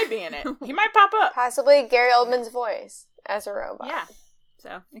Oldman might be in it. He might pop up. Possibly Gary Oldman's voice as a robot. Yeah.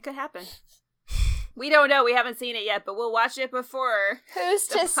 So, it could happen. We don't know. We haven't seen it yet, but we'll watch it before. Who's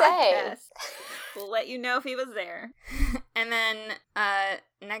to say? We'll let you know if he was there. And then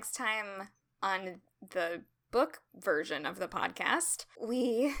next time on the book version of the podcast,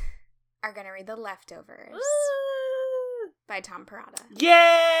 we are going to read The Leftovers. By Tom Perrotta.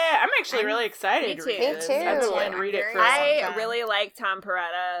 Yeah! I'm actually really excited to read Me this. too. I've been wanting to read it for a long I time. really like Tom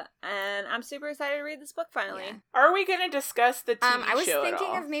Perrotta, and I'm super excited to read this book finally. Yeah. Are we going to discuss the TV I was show at thinking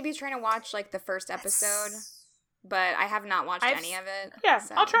all? of maybe trying to watch the first episode, but I have not watched any of it. Yeah,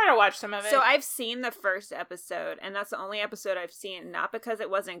 so. I'll try to watch some of it. So I've seen the first episode, and that's the only episode I've seen, not because it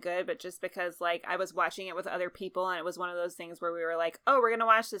wasn't good, but just because, I was watching it with other people, and it was one of those things where we were like, oh, we're going to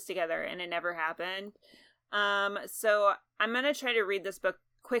watch this together, and it never happened. So I'm gonna try to read this book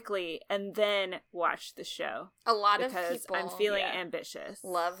quickly and then watch the show. A lot of because people I'm feeling ambitious.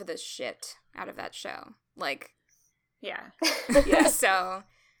 love the shit out of that show. Like, yeah. So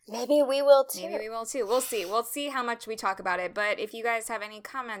maybe we will too. maybe we will too. We'll see. We'll see how much we talk about it. But if you guys have any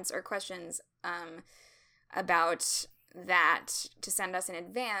comments or questions about that to send us in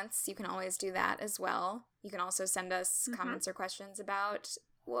advance, you can always do that as well. You can also send us comments or questions about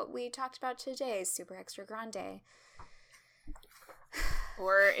what we talked about today, Super Extra Grande.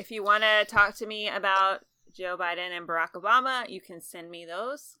 Or if you want to talk to me about Joe Biden and Barack Obama, you can send me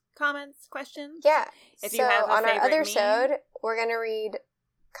those comments, questions. Yeah. If so you have a on our favorite other meme, episode, we're going to read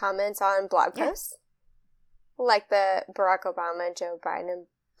comments on blog posts. Like the Barack Obama and Joe Biden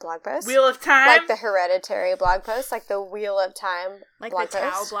blog post. Wheel of Time. Like the Hereditary blog post. Like the Wheel of Time Like blog the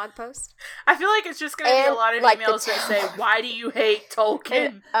Tao post. blog post. I feel like it's just going to be a And lot of like the emails that say, why do you hate Tolkien?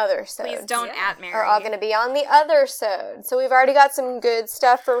 And other sods. Please don't at Mary. Are all going to be on the other sode. So we've already got some good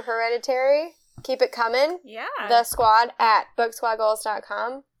stuff for Hereditary. Keep it coming. Yeah. The Squad at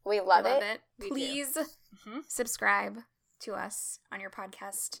booksquadgoals.com. We love it. We Please subscribe to us on your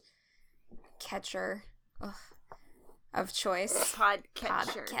podcast catcher of choice.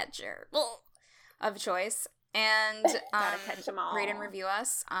 Podcatcher. Of choice. And Gotta catch 'em all. rate and review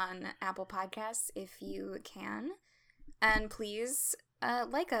us on Apple Podcasts if you can. And please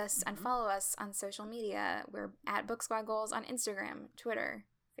like us and follow us on social media. We're at Book Squad Goals on Instagram, Twitter,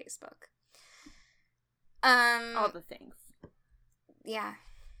 Facebook. All the things. Yeah.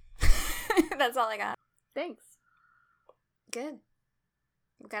 That's all I got. Thanks. Good.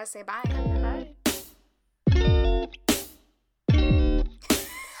 We gotta say bye. Bye.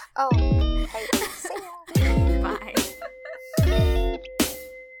 Oh.